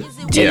wherewithal to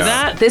do Yeah.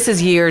 that. This is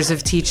years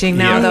of teaching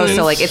now, Yeah. though,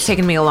 so like it's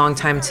taken me a long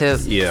time to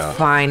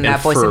find And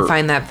that voice and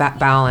find that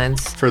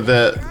balance. For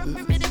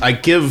I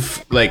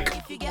give like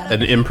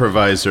an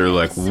improviser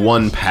like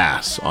one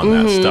pass on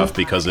that stuff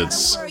because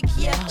it's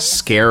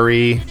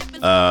scary.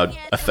 A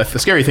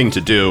scary thing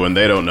to do, and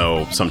they don't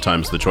know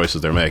sometimes the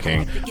choices they're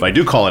making. But I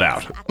do call it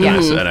out.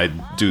 Yes. And I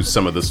do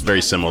some of this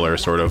very similar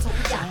sort of,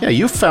 yeah,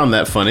 you found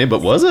that funny,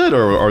 but was it?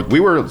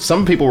 Or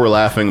some people were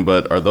laughing,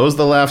 but are those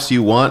the laughs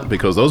you want?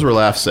 Because those were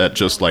laughs at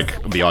just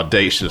like the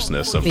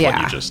audaciousness of what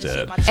you just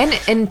did. And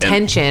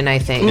intention, I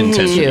think,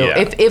 Intention, too. yeah.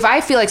 If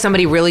I feel like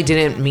somebody really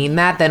didn't mean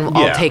that, then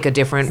I'll take a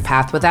different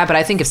path with that. But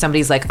I think if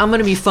somebody's like, I'm going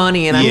to be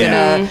funny and I'm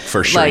going to...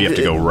 For sure, you have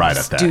to go right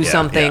at that. Do Yeah,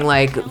 something yeah.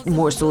 like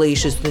more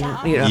salacious than,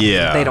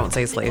 Yeah. they don't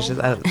say salacious,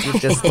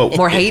 just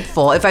more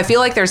hateful. If I feel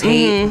like there's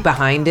hate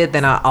behind it,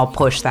 then I'll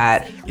push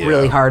that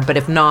really hard. But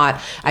if not,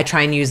 I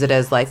try and use it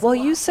as like, well,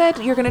 you said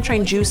you're going to try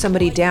and Jew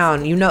somebody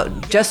down. You know,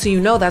 just so you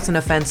know, that's an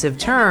offensive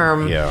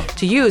term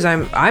to use.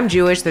 I'm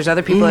Jewish. There's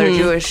other people that are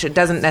Jewish. It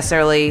doesn't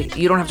necessarily,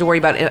 you don't have to worry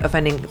about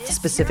offending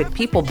specific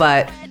people,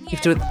 but you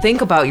have to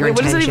think about your What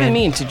intention. does it even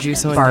mean to Jew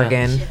someone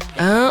Bargain.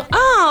 down?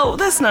 Oh,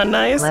 that's not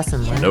nice.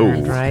 Lesson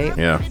learned, right?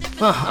 Yeah.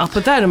 Well, I'll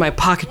put that in my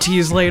pocket to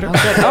use later.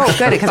 Oh,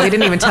 good, because we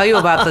didn't even tell you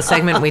about the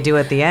segment we do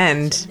at the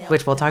end,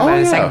 which we'll talk about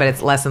in a second, but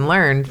it's lesson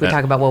learned. We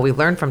talk about what we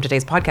learned from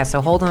today's podcast,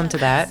 so hold on to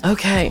that.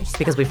 Okay.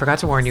 Because we forgot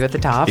to warn you at the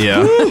top.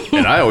 Yeah.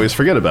 And I always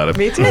forget about it.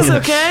 Me too. It's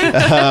okay.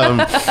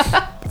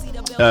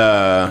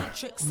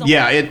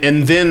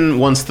 And then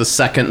once the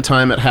second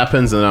time it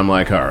happens, then I'm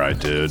like, all right,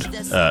 dude.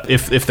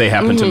 If they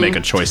happen to make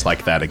a choice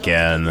like that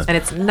again, And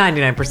it's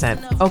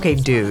 99%. Okay,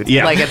 dude.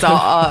 Yeah. Like it's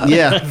all.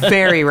 Yeah.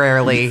 Very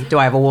rarely do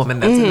I have a woman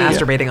that's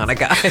masturbating on a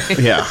guy.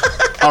 yeah.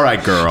 All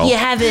right, girl. You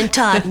haven't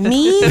taught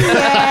me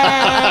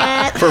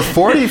yet. For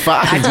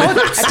 45.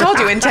 I told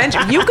you,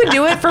 intention. You could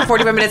do it for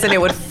 45 minutes and it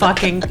would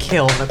fucking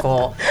kill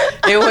Nicole.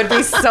 It would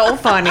be so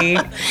funny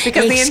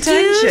because the Excuse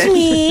intention.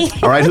 me.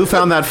 All right, who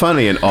found that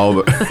funny? And all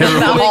The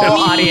whole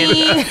audience,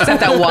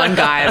 except that one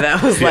guy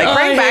that was like,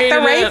 bring back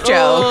the rape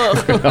joke.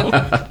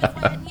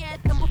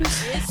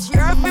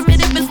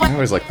 I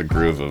always like the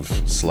groove of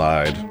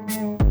Slide.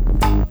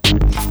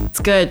 It's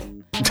good.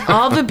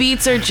 All the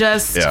beats are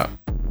just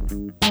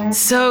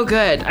So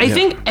good. I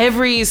think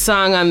every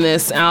song on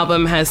this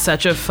album has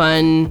such a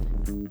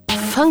fun,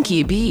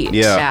 funky beat.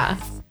 Yeah.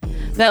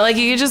 That like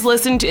you can just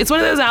listen to. It's one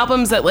of those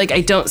albums that like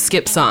I don't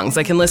skip songs.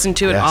 I can listen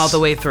to it all the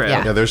way through.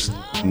 Yeah. Yeah, there's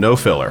no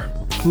filler.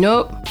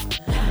 Nope.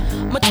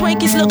 My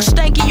Twinkies look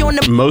stanky on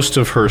the Most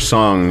of her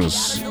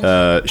songs,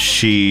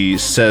 she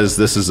says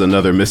this is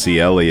another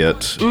Missy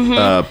Elliott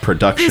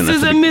production. This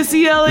is a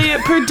Missy Elliott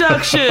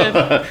production.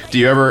 Do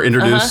you ever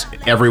introduce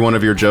every one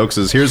of your jokes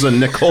as here's a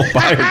Nicole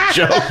Byer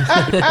joke?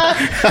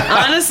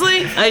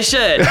 Honestly, I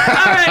should. All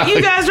right, you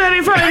guys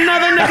ready for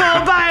another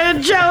Nicole Byer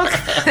joke?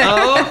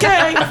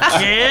 Okay,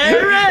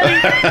 get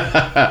ready.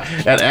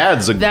 That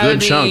adds a That good would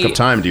be- chunk of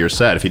time to your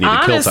set if you need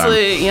to kill time.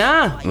 Honestly,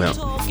 yeah.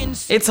 Yeah.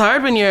 It's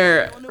hard when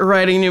you're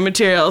writing new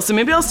material, so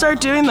maybe I'll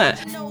start doing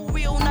that.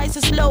 real nice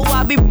and slow.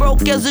 I'd be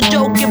broke as a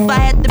joke if I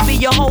had to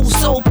be a whole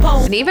soul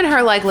post. And even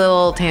her like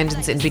little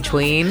tangents in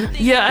between.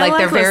 Yeah, I like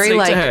they're like very listening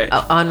like to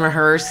her.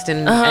 unrehearsed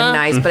and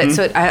nice. But it's,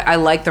 so I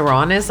like the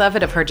rawness of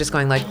it, of her just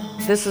going like,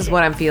 "This is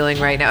what I'm feeling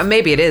right now." And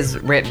maybe it is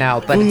written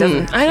out, but it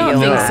doesn't. I don't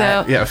feel think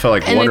that. so. Yeah, it felt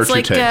like And one or it's two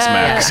like, takes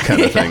max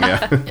kind of thing.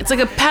 Yeah. It's like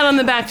a pat on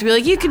the back to be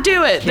like, you could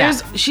do it. Yeah.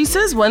 She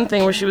says one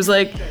thing where she was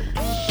like,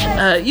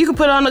 you could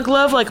put on a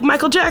glove like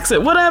Michael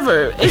Jackson,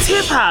 whatever. It's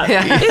hip hop.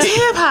 Yeah. It's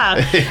hip hop.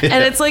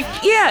 And it's like,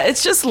 yeah,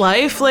 it's just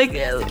life. Like,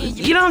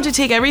 you don't have to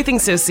take everything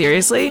so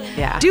seriously.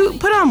 Yeah.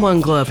 Put on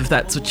one glove if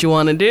that's what you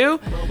want to do.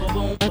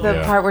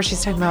 The part where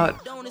she's talking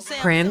about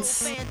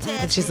Prince,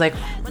 and she's like,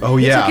 Oh,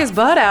 he yeah. took his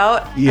butt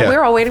out. Yeah. And we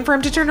were all waiting for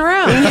him to turn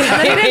around. And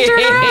then he didn't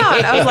turn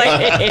around. I was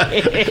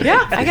like,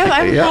 yeah, I guess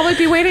I would probably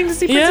be waiting to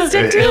see Prince's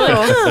dick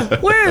too.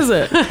 Where is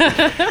it?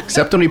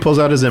 Except when he pulls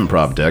out his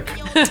improv dick.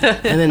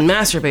 And then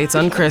masturbates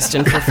on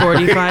Kristen for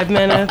 45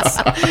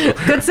 minutes.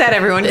 Good set,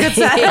 everyone. Good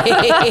set.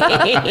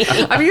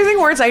 I'm using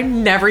words I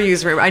never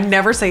use for. I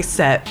never say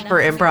set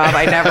for improv.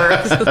 I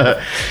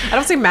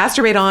don't say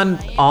masturbate on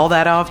all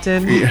that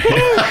often.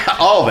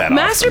 All that.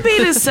 Masturbate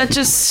is such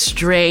a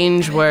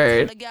strange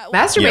word.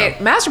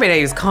 Masturbate I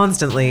use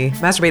constantly.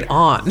 Masturbate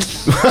on.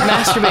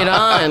 Masturbate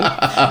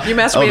on. You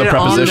masturbated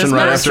on preposition this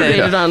right after, person.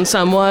 Masturbated on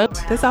someone.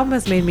 This album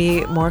has made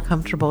me more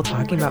comfortable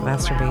talking about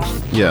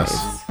masturbation. Yes.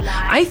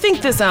 I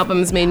think this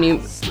album's made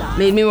me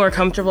more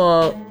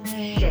comfortable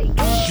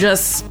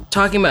just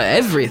talking about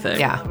everything.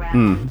 Yeah.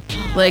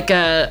 Like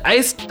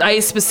I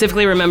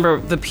specifically remember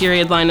the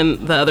period line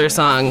in the other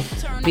song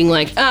being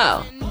like,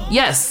 oh,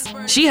 yes,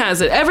 she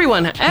has it.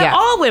 Everyone,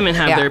 all women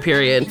have their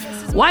period.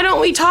 Why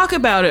don't we talk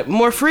about it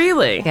more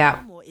freely? Yeah.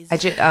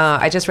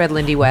 I just read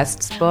Lindy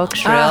West's book,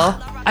 Shrill.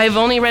 I've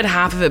only read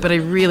half of it, but I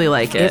really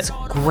like it. It's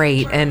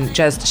great. And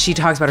just, she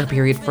talks about her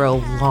period for a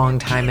long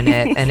time in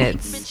it. And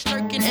it's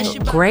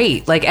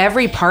great. Like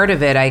every part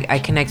of it, I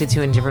connected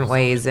to in different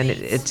ways. And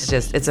it's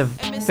a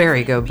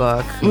very good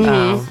book.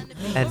 And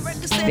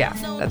yeah,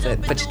 that's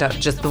it. But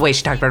just the way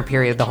she talked about her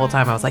period the whole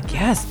time, I was like,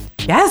 yes,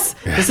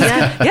 this is,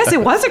 yes,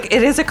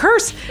 it is a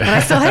curse, and I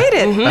still hate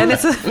it, and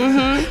it's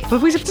but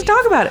we have to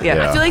talk about it.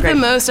 Yeah, I feel like the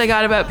most I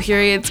got about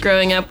periods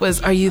growing up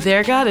was, "Are you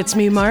there, God? It's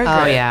me, Margaret."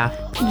 Oh yeah,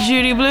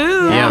 Judy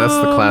Blue. Yeah, that's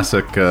the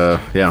classic.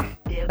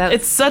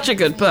 It's such a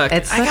good book.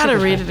 It's I such a gotta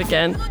good read book. it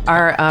again.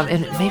 Our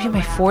in maybe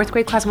my fourth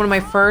grade class, one of my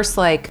first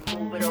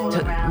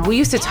we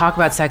used to talk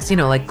about sex,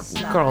 like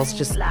girls,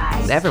 just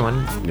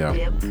everyone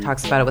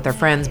talks about it with their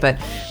friends, but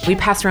we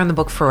passed around the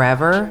book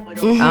Forever.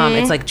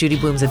 It's like Judy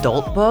Blume's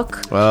adult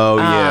book. Oh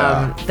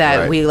yeah. That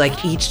Right. we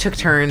each took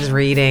turns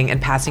reading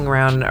and passing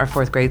around our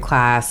fourth grade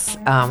class.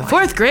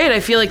 Fourth grade,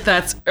 I feel like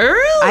that's early.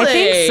 I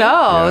think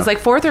so. It was like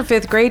fourth or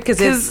fifth grade because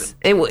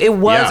it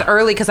was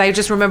early because I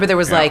just remember there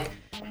was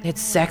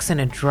it's sex in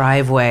a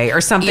driveway or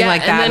something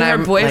like that. And then her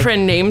I'm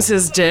boyfriend names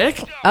his dick.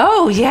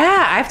 Oh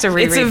yeah, I have to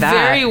reread It's a that.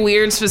 very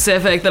weird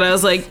specific that I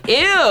was like,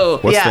 ew.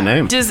 What's the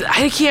name?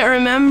 I can't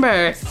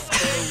remember.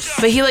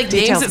 But he names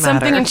Details it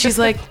something matter. and she's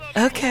like,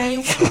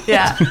 okay.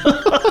 Yeah.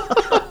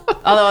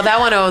 Although that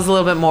one I was a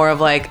little bit more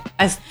of I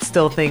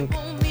still think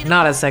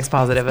not as sex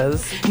positive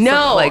as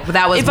No,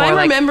 that was if more I'm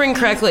remembering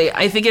correctly,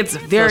 I think it's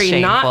very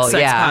shameful, not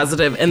sex yeah.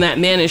 positive, and that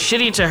man is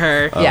shitty to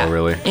her. Oh Yeah.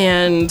 really?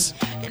 And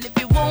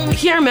I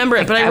can't remember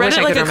it, but I read wish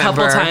it I could a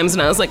couple remember. times,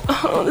 and I was like,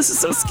 oh, this is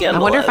so I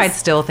scandalous. wonder if I'd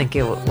still think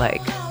it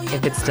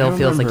if it still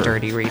feels like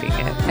dirty reading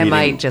it. It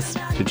might just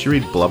Did you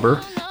read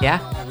Blubber? yeah.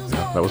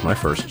 That was my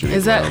first Judy.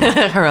 Is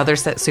that Her other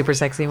super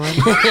sexy one.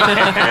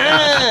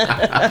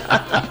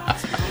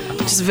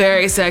 just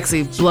very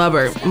sexy?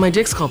 Blubber. My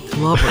dick's called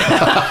Blubber.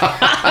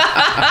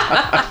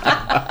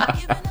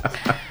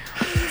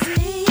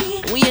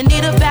 When you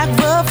need a back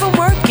rub for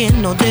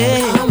working all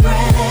day.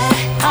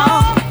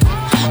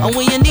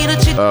 When you need a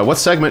chick. What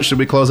segment should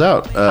we close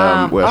out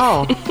with?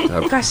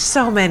 Gosh,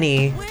 so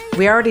many.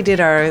 We already did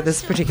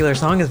this particular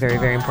song is very,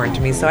 very important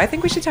to me. So I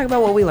think we should talk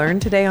about what we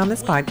learned today on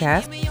this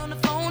podcast.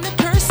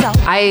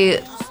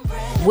 I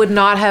would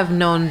not have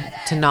known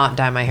to not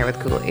dye my hair with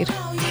Kool-Aid.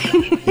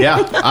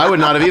 Yeah, I would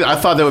not have either. I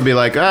thought that would be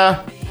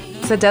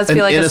So it does an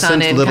feel like a innocent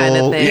sun-in little kind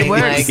of thing. It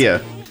works.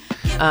 Yeah.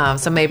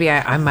 So maybe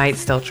I might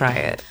still try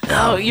it.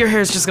 Oh, your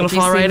hair's just gonna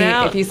fall right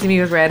out. If you see me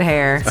with red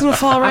hair, it's gonna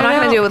fall right out. I'm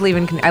not gonna do it with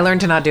leave-in. I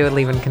learned to not do it with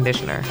leave-in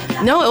conditioner.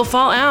 No, it'll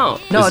fall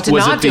out. No, to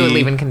not do it with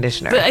leave-in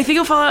conditioner. But I think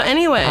it'll fall out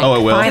anyway. Oh,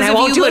 it will. Fine, I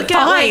won't do it.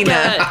 Fine.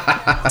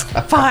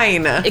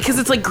 Fine. Because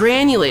it's like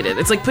granulated.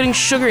 It's like putting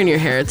sugar in your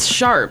hair. It's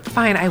sharp.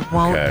 Fine, I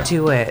won't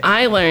do it.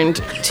 I learned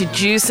to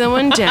Jew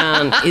someone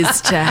down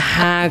is to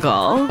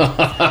haggle.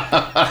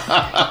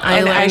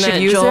 I learned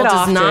that Joel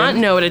does not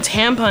know what a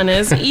tampon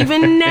is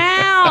even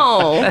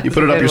now. You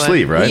put it up your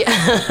sleeve, right?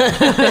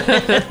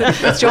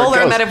 Yeah. Joel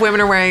learned that if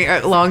women are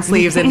wearing long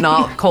sleeves in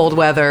not cold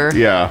weather,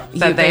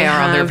 that they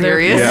are on their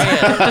periods.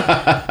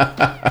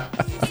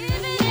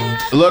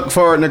 Look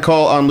for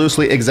Nicole on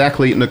Loosely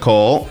Exactly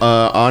Nicole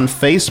on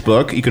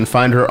Facebook. You can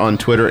find her on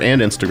Twitter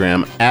and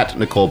Instagram at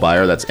Nicole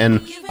Byer. That's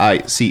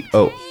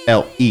NicoleByer.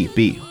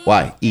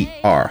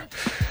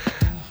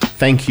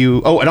 Thank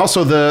you. Oh, and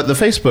also the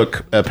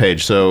Facebook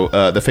page. So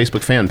the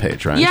Facebook fan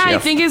page, right? Yeah, I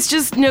think it's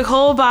just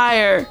Nicole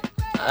Byer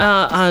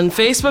on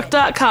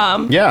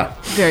Facebook.com. Yeah.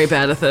 Very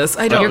bad at this.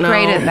 I don't know.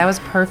 You're great at that. Was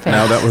perfect.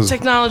 No, that was.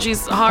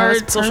 Technology's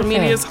hard. Social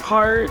media is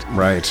hard.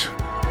 Right.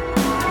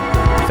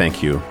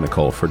 Thank you,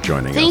 Nicole, for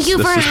joining us. Thank you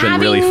for having me. This has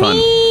been really fun.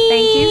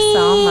 Thank you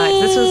so much.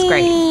 This was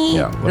great.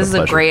 Yeah, this is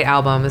a great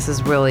album. This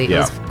is really it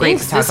was great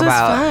to talk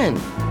about. This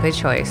was fun. Good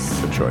choice.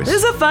 Good choice.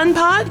 This is a fun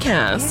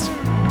podcast.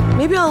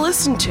 Maybe I'll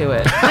listen to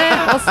it.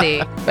 We'll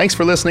see. Thanks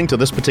for listening to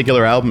This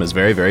Particular Album is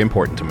very, very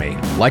important to me.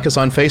 Like us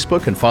on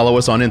Facebook and follow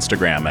us on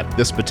Instagram at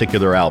This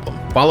Particular Album.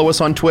 Follow us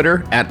on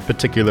Twitter at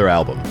Particular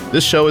Album.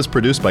 This show is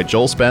produced by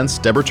Joel Spence,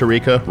 Deborah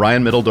Tarika,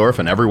 Ryan Middledorf,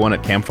 and everyone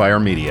at Campfire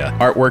Media.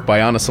 Artwork by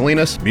Anna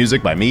Salinas.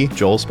 Music by me,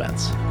 Joel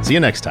Spence. See you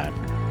next time.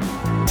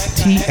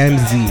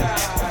 TMZ,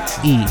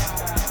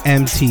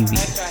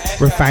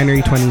 MTV,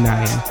 Refinery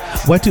 29.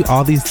 What do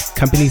all these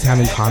companies have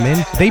in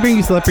common? They bring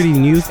you celebrity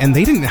news and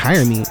they didn't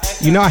hire me.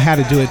 You know I had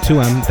to do it to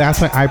them.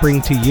 That's why I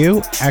bring to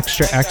you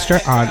Extra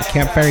Extra on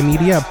Campfire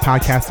Media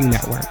Podcasting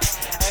Network.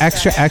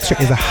 Extra Extra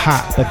is a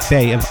hot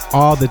buffet of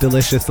all the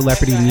delicious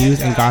celebrity news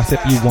and gossip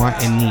you want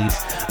and need.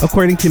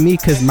 According to me,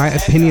 because my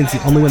opinion's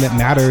the only one that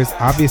matters,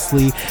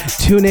 obviously,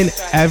 tune in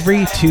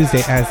every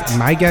Tuesday as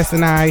my guests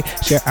and I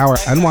share our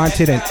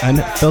unwanted and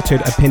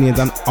unfiltered opinions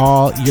on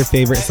all your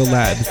favorite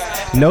celebs.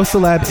 No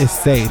celeb is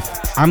safe.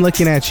 I'm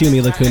looking at you,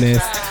 Mila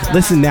Kunis.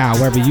 Listen now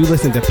wherever you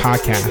listen to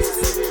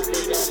podcasts.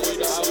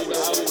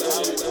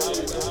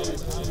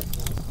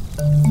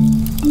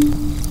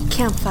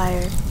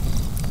 Campfire.